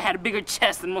everybody said I had a bigger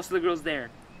chest than most of the girls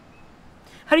there.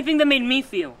 How do you think that made me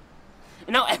feel?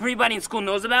 And now everybody in school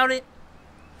knows about it?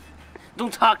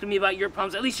 Don't talk to me about your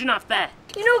problems. At least you're not fat.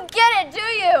 You don't get it, do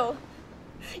you?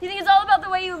 You think it's all about the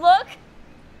way you look?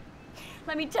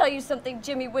 Let me tell you something,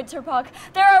 Jimmy Winterpock.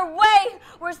 There are way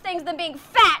worse things than being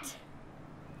fat.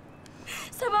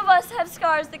 Some of us have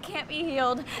scars that can't be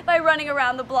healed by running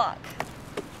around the block.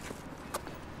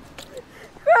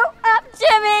 Grow up,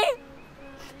 Jimmy!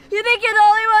 You think you're the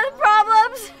only one with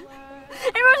problems?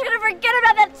 Everyone's gonna forget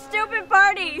about that stupid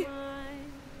party.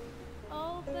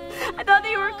 I thought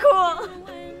that you were cool.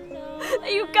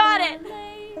 That you got it.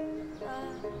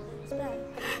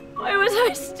 Why was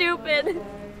I stupid?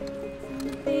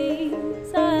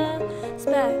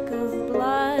 Speck of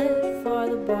blood for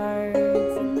the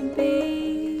birds and the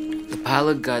bees. The pile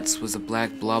of guts was a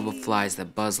black blob of flies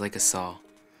that buzzed like a saw.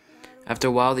 After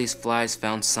a while, these flies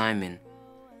found Simon.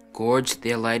 Gorged,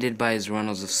 they alighted by his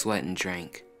runnels of sweat and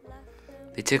drank.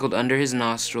 They tickled under his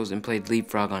nostrils and played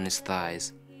leapfrog on his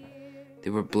thighs.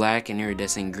 They were black and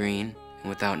iridescent green and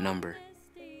without number.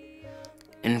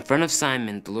 And in front of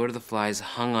Simon, the Lord of the Flies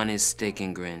hung on his stick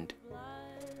and grinned.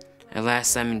 At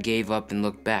last Simon gave up and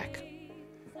looked back,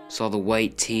 saw the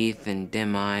white teeth and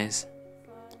dim eyes,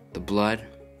 the blood,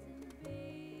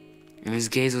 and his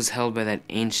gaze was held by that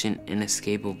ancient,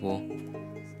 inescapable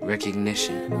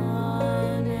recognition.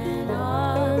 On and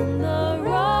on the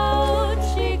road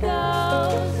she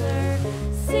goes, her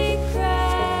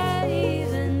secret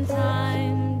even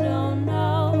time don't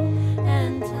know,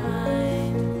 and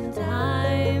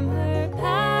time her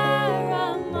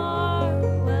paramour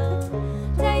will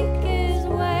take his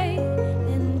way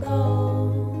in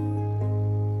cold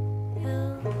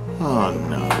hill. Oh,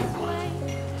 no.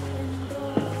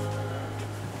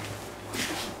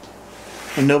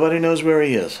 And nobody knows where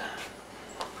he is.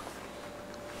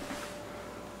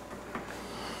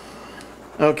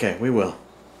 Okay, we will.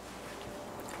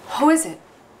 Who is it?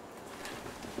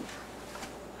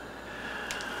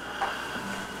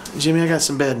 Jimmy, I got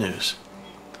some bad news.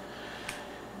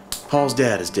 Paul's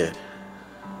dad is dead.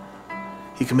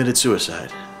 He committed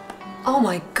suicide. Oh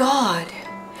my God.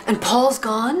 And Paul's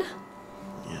gone?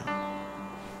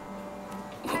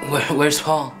 Where's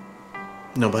Paul?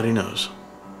 Nobody knows.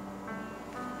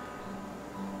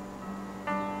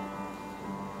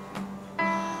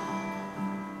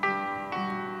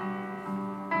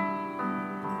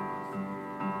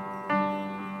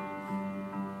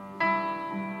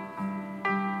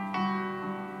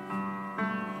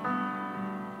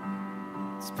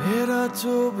 Better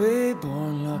to be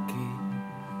born lucky.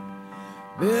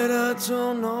 Better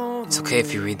to know. It's okay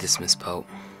if you read this, Miss Pope.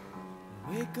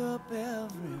 Wake up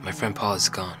every My friend Paul is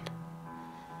gone.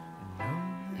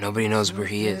 Nobody knows where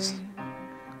he is.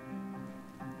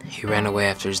 He ran away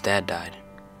after his dad died.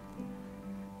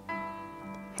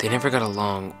 They never got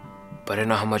along, but I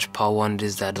know how much Paul wanted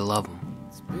his dad to love him.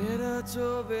 better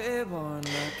to be born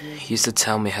lucky. He used to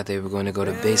tell me how they were going to go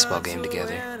to a baseball game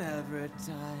together,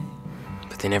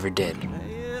 but they never did.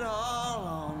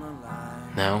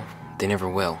 Now, they never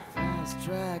will.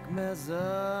 He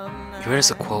read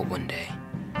us a quote one day.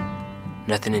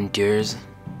 Nothing endures,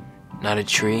 not a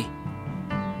tree,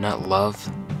 not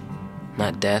love,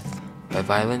 not death by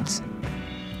violence.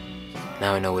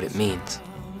 Now I know what it means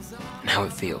and how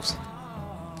it feels.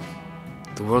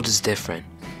 The world is different,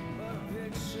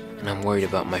 and I'm worried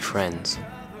about my friends.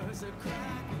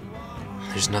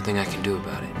 There's nothing I can do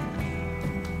about it.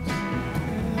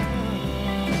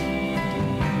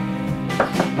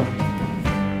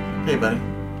 Hey, buddy.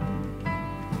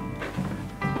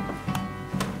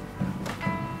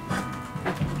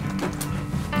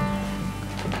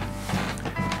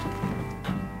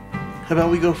 How about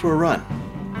we go for a run?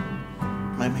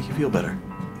 Might make you feel better.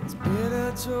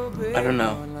 I don't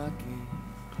know.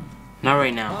 Not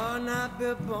right now.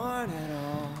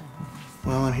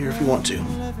 Well, I'm here if you want to.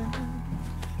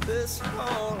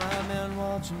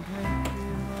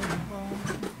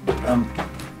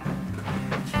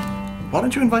 Why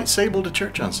don't you invite Sable to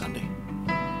church on Sunday?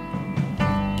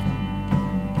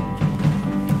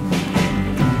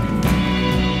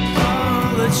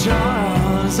 All the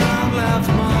charms I've left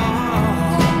marked,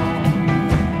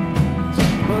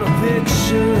 but a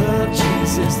picture of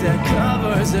Jesus that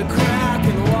covers a crack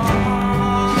in the wall.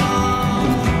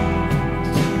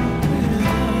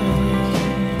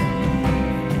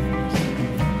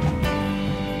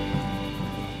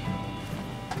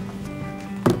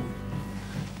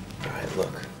 Alright,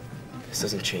 look. This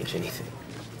doesn't change anything.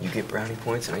 You get brownie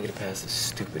points and I get to pass this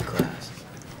stupid class.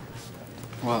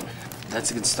 Well,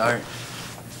 that's a good start.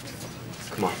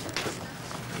 Come on.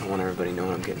 I don't want everybody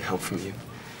knowing I'm getting help from you.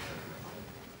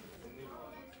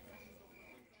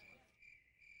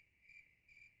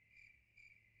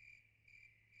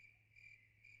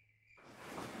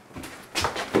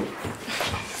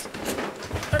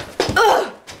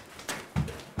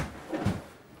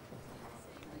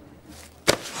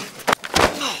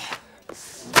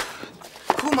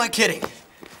 Who am I kidding?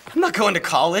 I'm not going to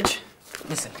college.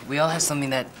 Listen, we all have something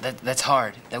that's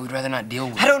hard, that we'd rather not deal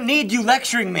with. I don't need you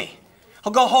lecturing me.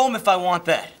 I'll go home if I want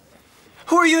that.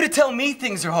 Who are you to tell me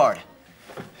things are hard?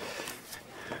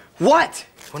 What?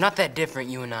 We're not that different,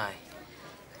 you and I.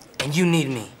 And you need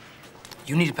me.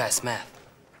 You need to pass math.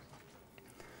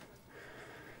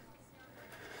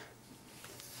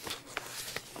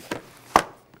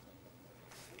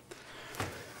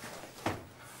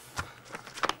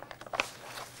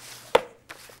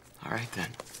 All right, then.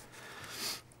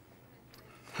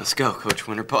 Let's go, Coach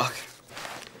Winterpock.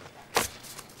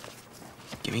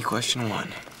 Give me question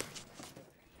 1.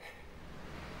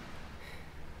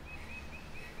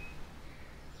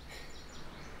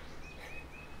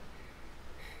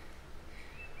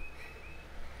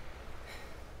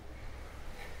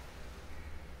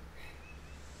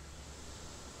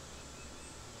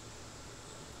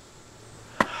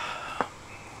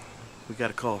 We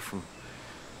got a call from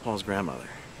Paul's grandmother.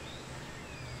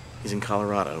 He's in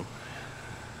Colorado.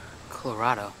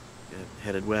 Colorado? Yeah,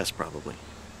 headed west, probably.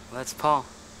 Well, that's Paul.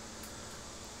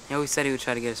 He always said he would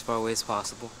try to get as far away as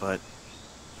possible. But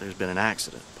there's been an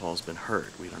accident. Paul's been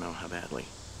hurt. We don't know how badly.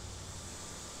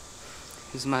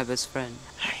 He's my best friend.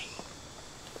 Hey.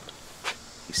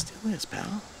 He still is,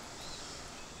 pal.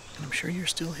 And I'm sure you're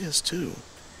still his, too.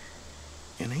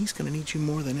 And he's gonna need you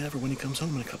more than ever when he comes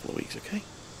home in a couple of weeks, okay?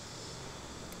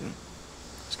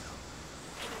 Let's go.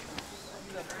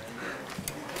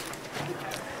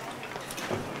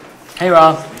 Hey,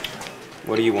 Rob.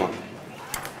 What do you want?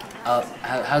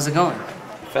 How's it going?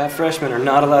 Fat freshmen are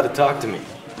not allowed to talk to me.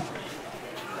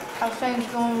 How's things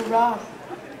going with Rob?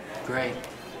 Great.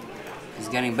 He's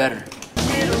getting better.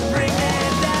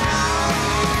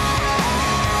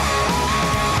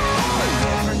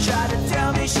 Tried to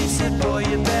tell me, she said, boy,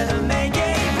 you better make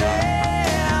a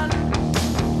plan,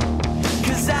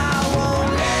 'cause I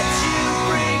won't let you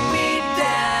bring me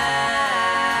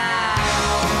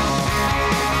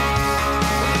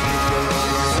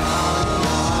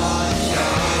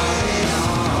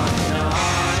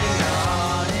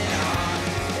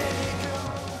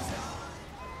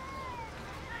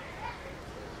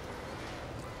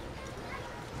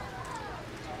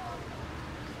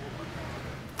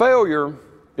Failure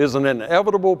is an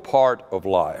inevitable part of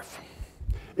life.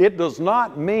 It does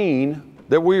not mean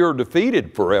that we are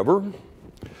defeated forever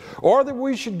or that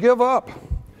we should give up.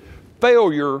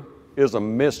 Failure is a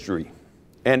mystery,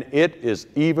 and it is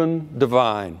even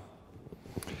divine.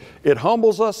 It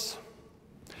humbles us,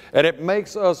 and it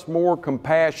makes us more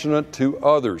compassionate to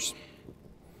others.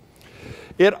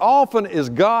 It often is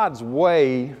God's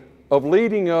way of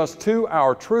leading us to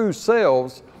our true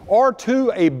selves or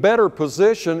to a better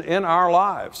position in our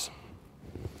lives.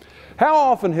 How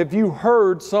often have you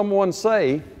heard someone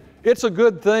say, "It's a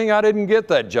good thing I didn't get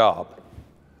that job,"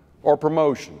 or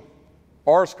promotion,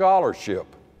 or scholarship,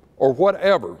 or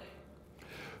whatever?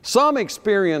 Some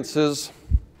experiences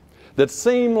that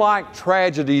seem like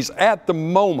tragedies at the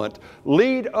moment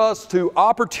lead us to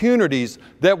opportunities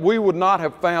that we would not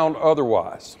have found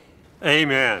otherwise.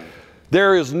 Amen.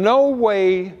 There is no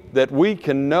way that we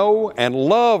can know and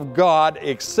love God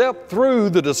except through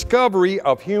the discovery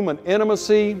of human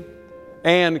intimacy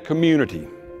and community.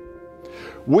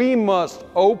 We must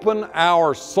open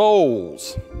our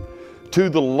souls to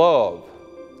the love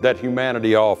that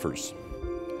humanity offers.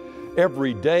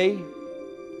 Every day,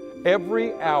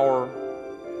 every hour,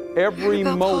 every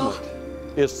moment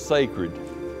is sacred.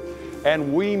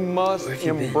 and we must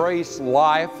embrace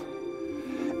life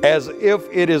as if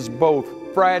it is both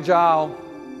fragile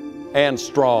and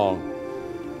strong.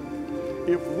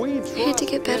 If we trust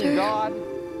in God,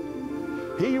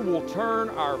 He will turn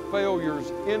our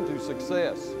failures into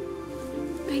success.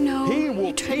 I know. He will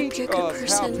you try to teach be a good us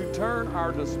person. how to turn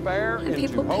our despair And into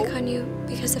people hope, pick on you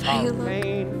because of how you our look.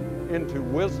 pain into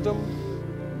wisdom,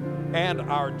 and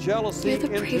our jealousy You're the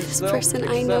into bravest person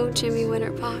I know, self-acceptance. Jimmy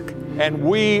Winterpock. And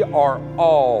we are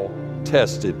all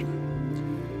tested.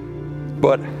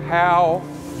 But how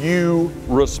you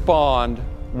respond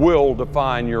will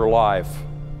define your life.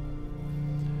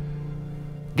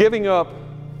 Giving up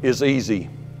is easy.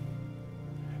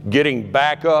 Getting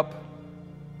back up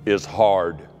is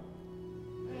hard.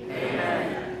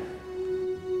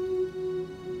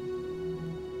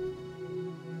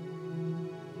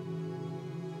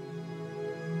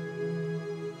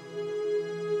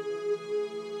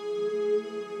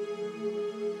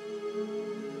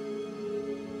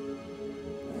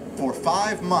 For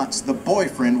 5 months, the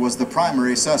boyfriend was the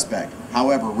primary suspect.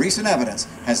 However, recent evidence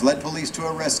has led police to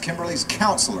arrest Kimberly's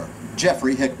counselor,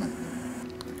 Jeffrey Hickman.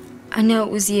 I know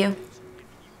it was you.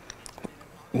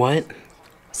 What?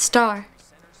 Star.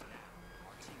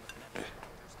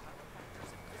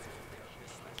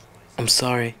 I'm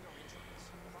sorry.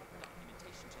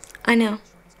 I know.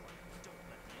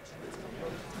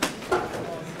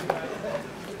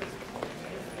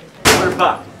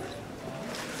 Winterpock.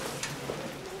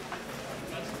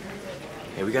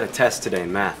 Hey, we got a test today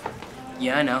in math.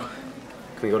 Yeah, I know.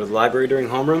 Can we go to the library during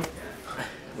homeroom?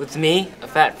 With me, a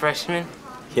fat freshman?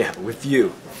 Yeah, with you,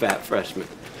 fat freshman.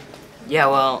 Yeah,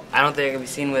 well, I don't think I can be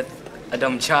seen with a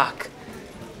dumb chalk.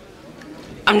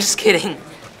 I'm just kidding.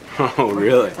 Oh,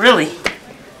 really? Really?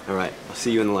 All right, I'll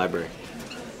see you in the library.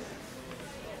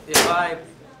 If I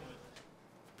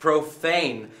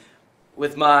profane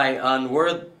with my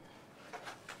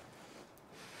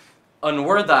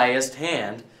unworthiest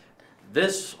hand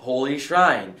this holy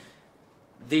shrine,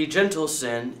 the gentle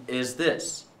sin is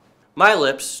this: my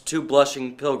lips, two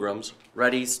blushing pilgrims,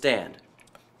 ready stand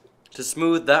to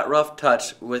smooth that rough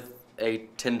touch with a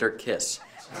tender kiss.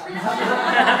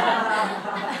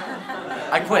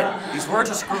 I quit. These words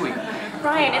are screwy.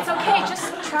 Brian, it's okay.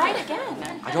 Just try it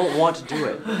again. I don't want to do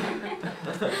it.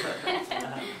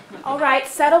 All right,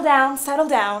 settle down, settle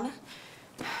down.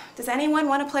 Does anyone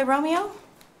want to play Romeo?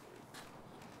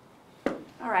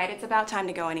 All right, it's about time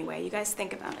to go anyway. You guys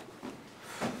think about it.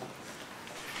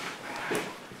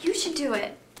 You should do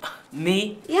it.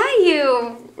 Me? Yeah,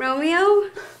 you, Romeo.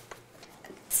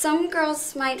 Some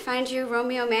girls might find you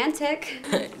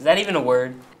Romeo-mantic. Is that even a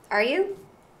word? Are you?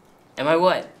 Am I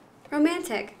what?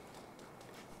 Romantic.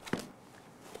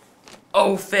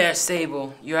 Oh, fair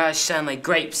sable, your eyes shine like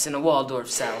grapes in a Waldorf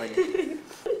salad.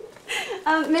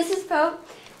 Mrs. Pope,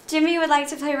 Jimmy would like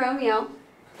to play Romeo.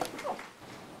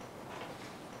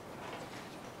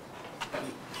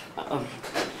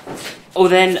 Oh,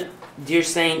 then, dear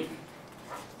saint,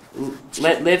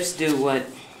 let lips do what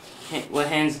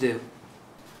hands do.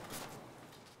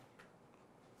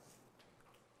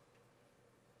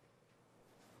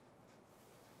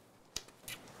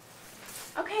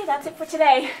 Okay, that's it for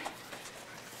today.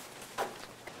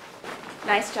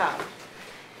 Nice job.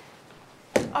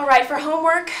 All right, for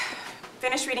homework,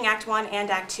 finish reading Act 1 and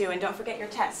Act 2, and don't forget your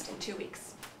test in 2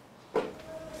 weeks.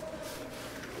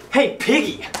 Hey,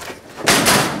 Piggy! I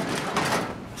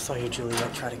saw you,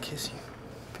 Juliet, try to kiss you,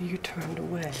 but you turned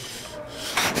away.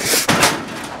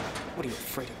 What are you,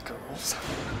 afraid of girls?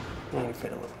 You ain't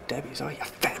afraid of little Debbie's, are you,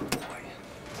 fat boy?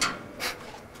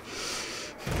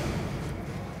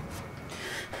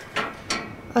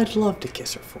 I'd love to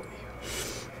kiss her for you.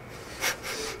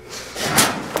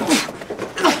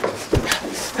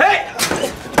 Hey!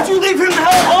 Did you leave him the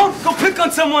hell alone? Go pick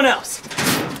on someone else!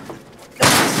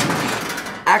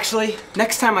 Actually,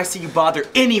 next time I see you bother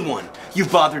anyone,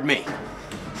 you've bothered me.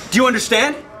 Do you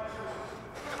understand?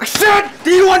 I said,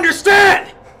 do you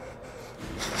understand?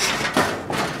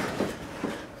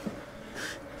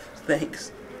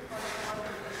 Thanks.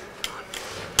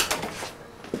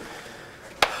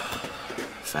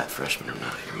 Fat freshman or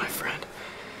not, you're my friend.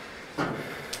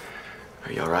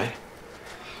 Are you all right?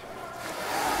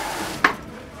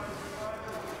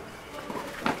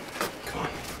 Come on.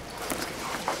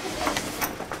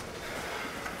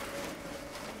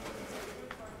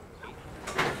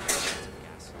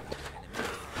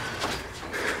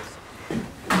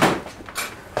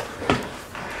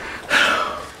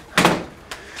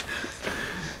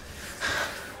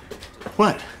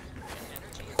 What?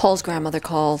 Paul's grandmother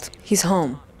called. He's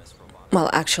home. Well,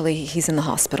 actually, he's in the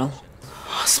hospital.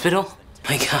 Hospital?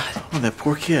 My God. Oh, that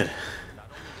poor kid.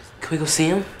 Can we go see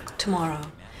him? Tomorrow.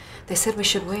 They said we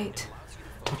should wait.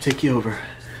 I'll take you over.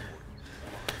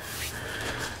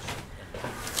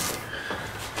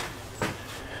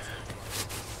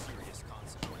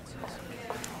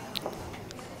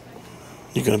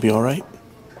 You gonna be all right?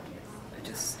 I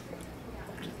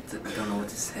don't know what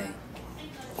to say.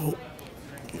 Well,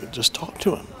 just talk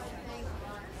to him.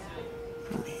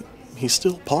 He's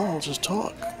still Paul. Just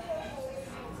talk.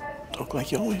 Talk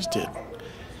like you always did.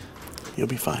 You'll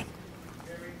be fine.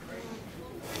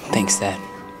 Thanks, Dad.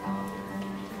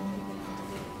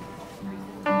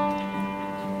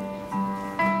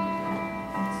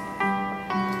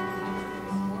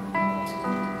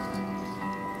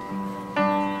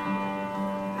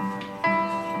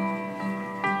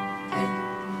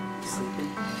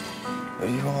 What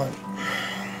do you want?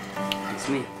 It's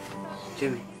me,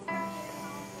 Jimmy.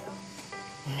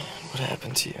 What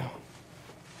happened to you?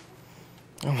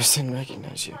 I almost didn't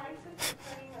recognize you.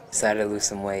 Decided to lose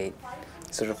some weight,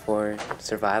 sort of for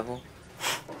survival.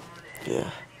 Yeah.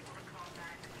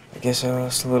 I guess I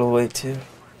lost a little weight too.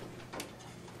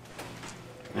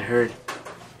 I heard.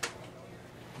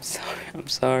 I'm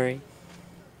sorry.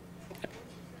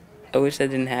 I wish that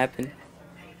didn't happen.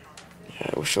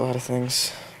 Yeah, I wish a lot of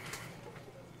things.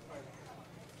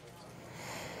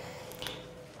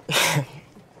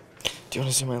 Do you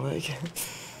want to see my leg?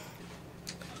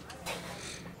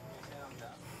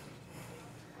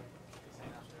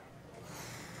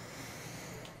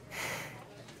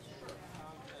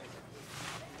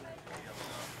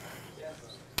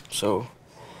 So,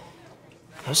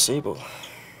 how's Sable?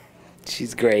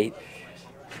 She's great.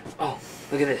 Oh,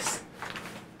 look at this.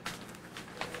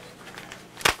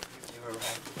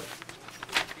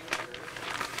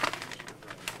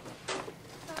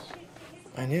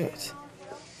 I knew it.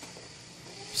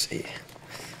 See,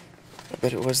 I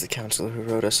bet it was the counselor who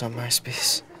wrote us on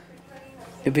MySpace.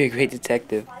 You'll be a great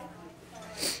detective.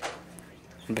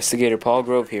 Investigator Paul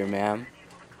Grove here, ma'am.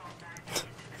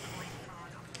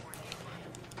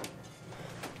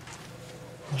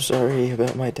 I'm sorry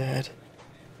about my dad.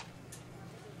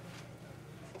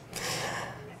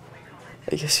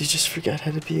 I guess he just forgot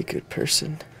how to be a good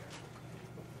person.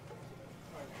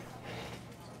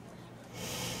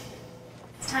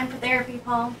 It's time for therapy,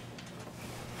 Paul.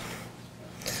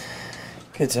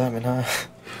 Good timing, huh?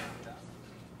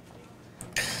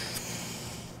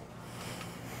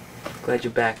 Glad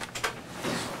you're back.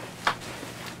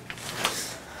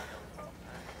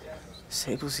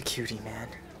 Sable's a cutie, man.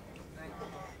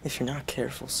 If you're not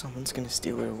careful, someone's gonna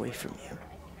steal her away from you.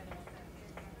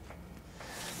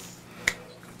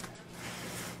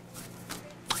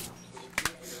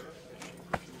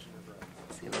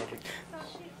 See you later.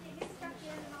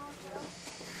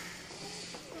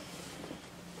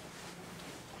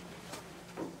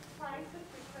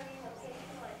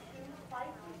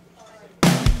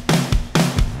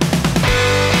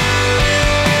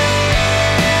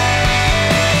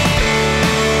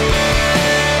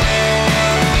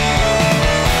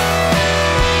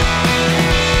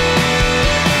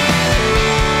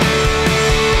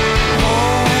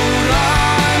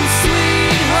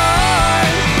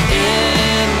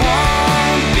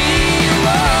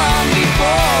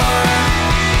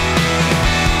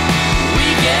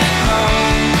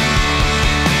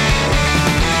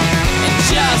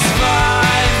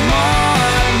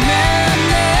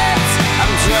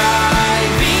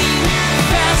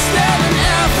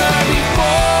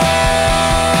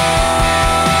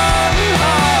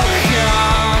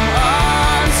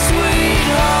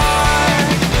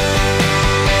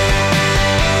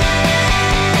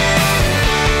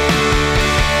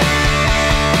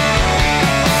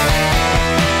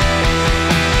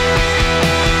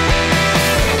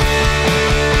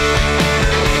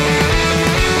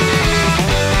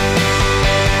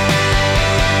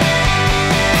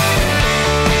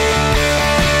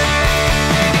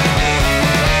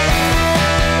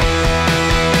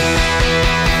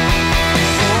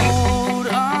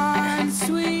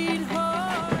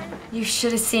 You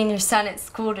should have seen your son at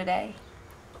school today.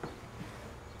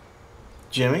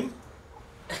 Jimmy?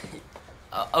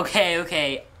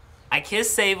 Okay. I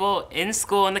kissed Sable in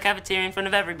school in the cafeteria in front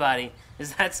of everybody.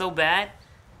 Is that so bad?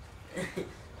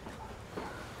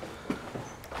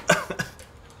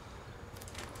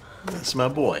 That's my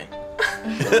boy.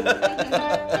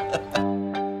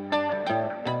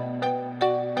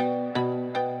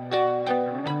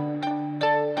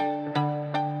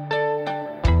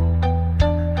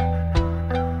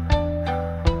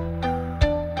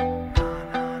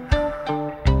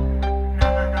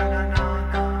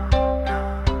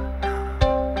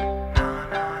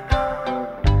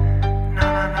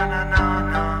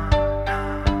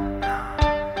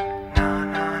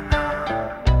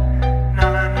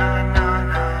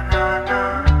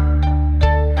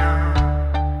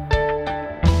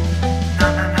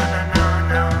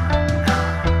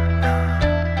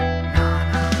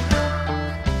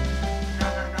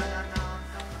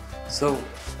 So,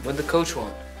 what'd the coach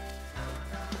want?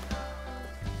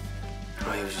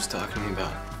 Oh, he was just talking to me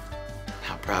about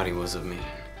how proud he was of me.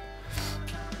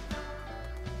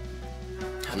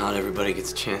 How not everybody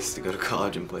gets a chance to go to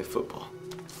college and play football.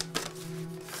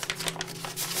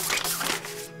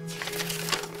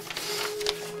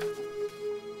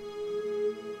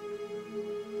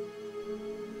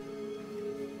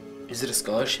 Is it a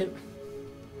scholarship?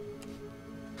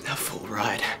 A full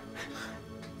ride.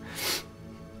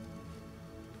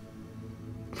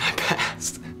 My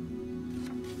past.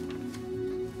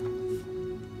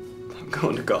 I'm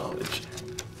going to college.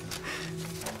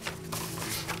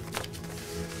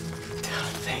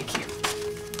 Thank you.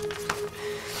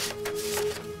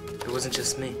 It wasn't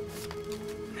just me.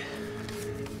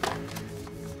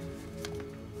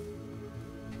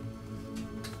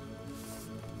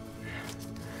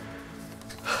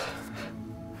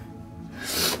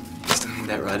 Still need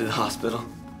that ride to the hospital?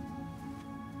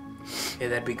 Yeah,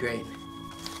 that'd be great.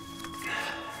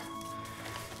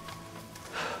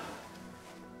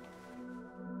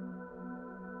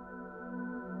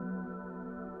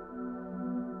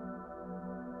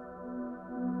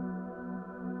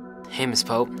 Hey, Miss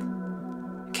Pope.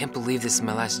 I can't believe this is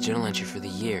my last journal entry for the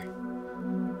year.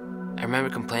 I remember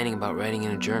complaining about writing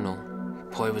in a journal.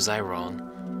 Boy, was I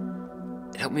wrong.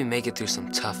 It helped me make it through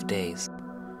some tough days.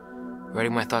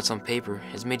 Writing my thoughts on paper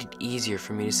has made it easier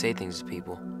for me to say things to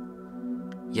people.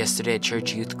 Yesterday at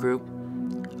church youth group,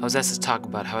 I was asked to talk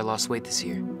about how I lost weight this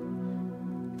year.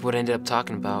 But what I ended up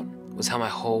talking about was how my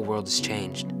whole world has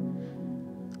changed.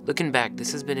 Looking back,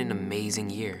 this has been an amazing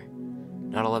year.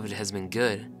 Not all of it has been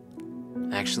good.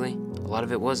 Actually, a lot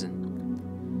of it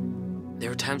wasn't. There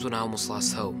were times when I almost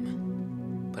lost hope,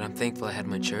 but I'm thankful I had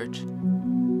my church,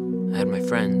 I had my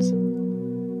friends,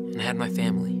 and I had my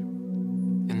family.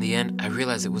 In the end, I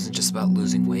realized it wasn't just about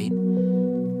losing weight.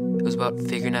 It was about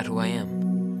figuring out who I am.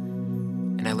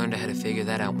 And I learned I had to figure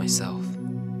that out myself.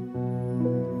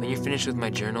 When you're finished with my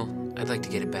journal, I'd like to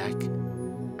get it back.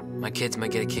 My kids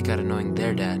might get a kick out of knowing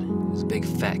their dad was a big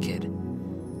fat kid.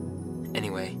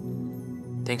 Anyway,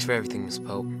 thanks for everything, Miss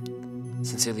Pope.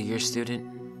 Sincerely your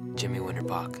student, Jimmy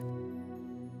Winterpock.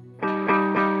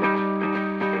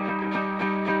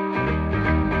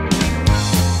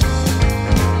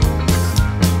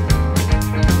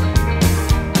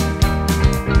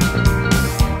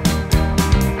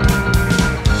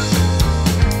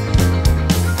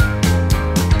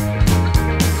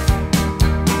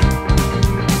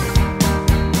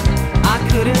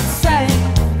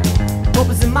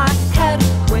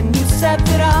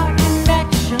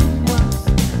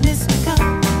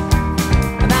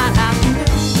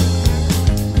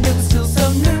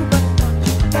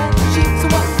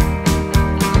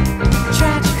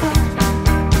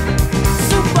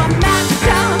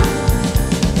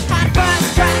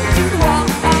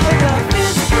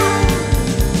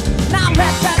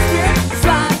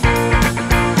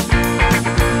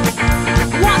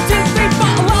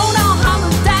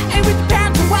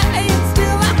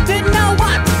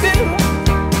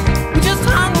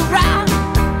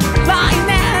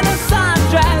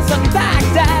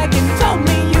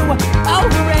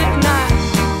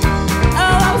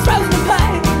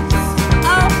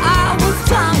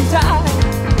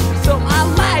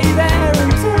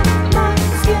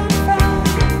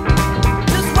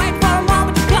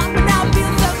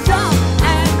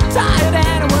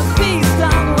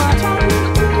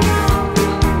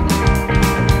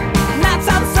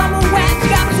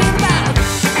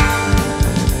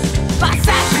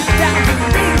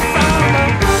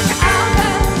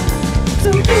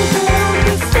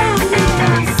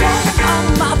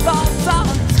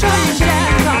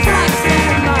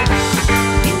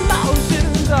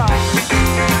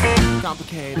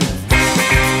 Complicated.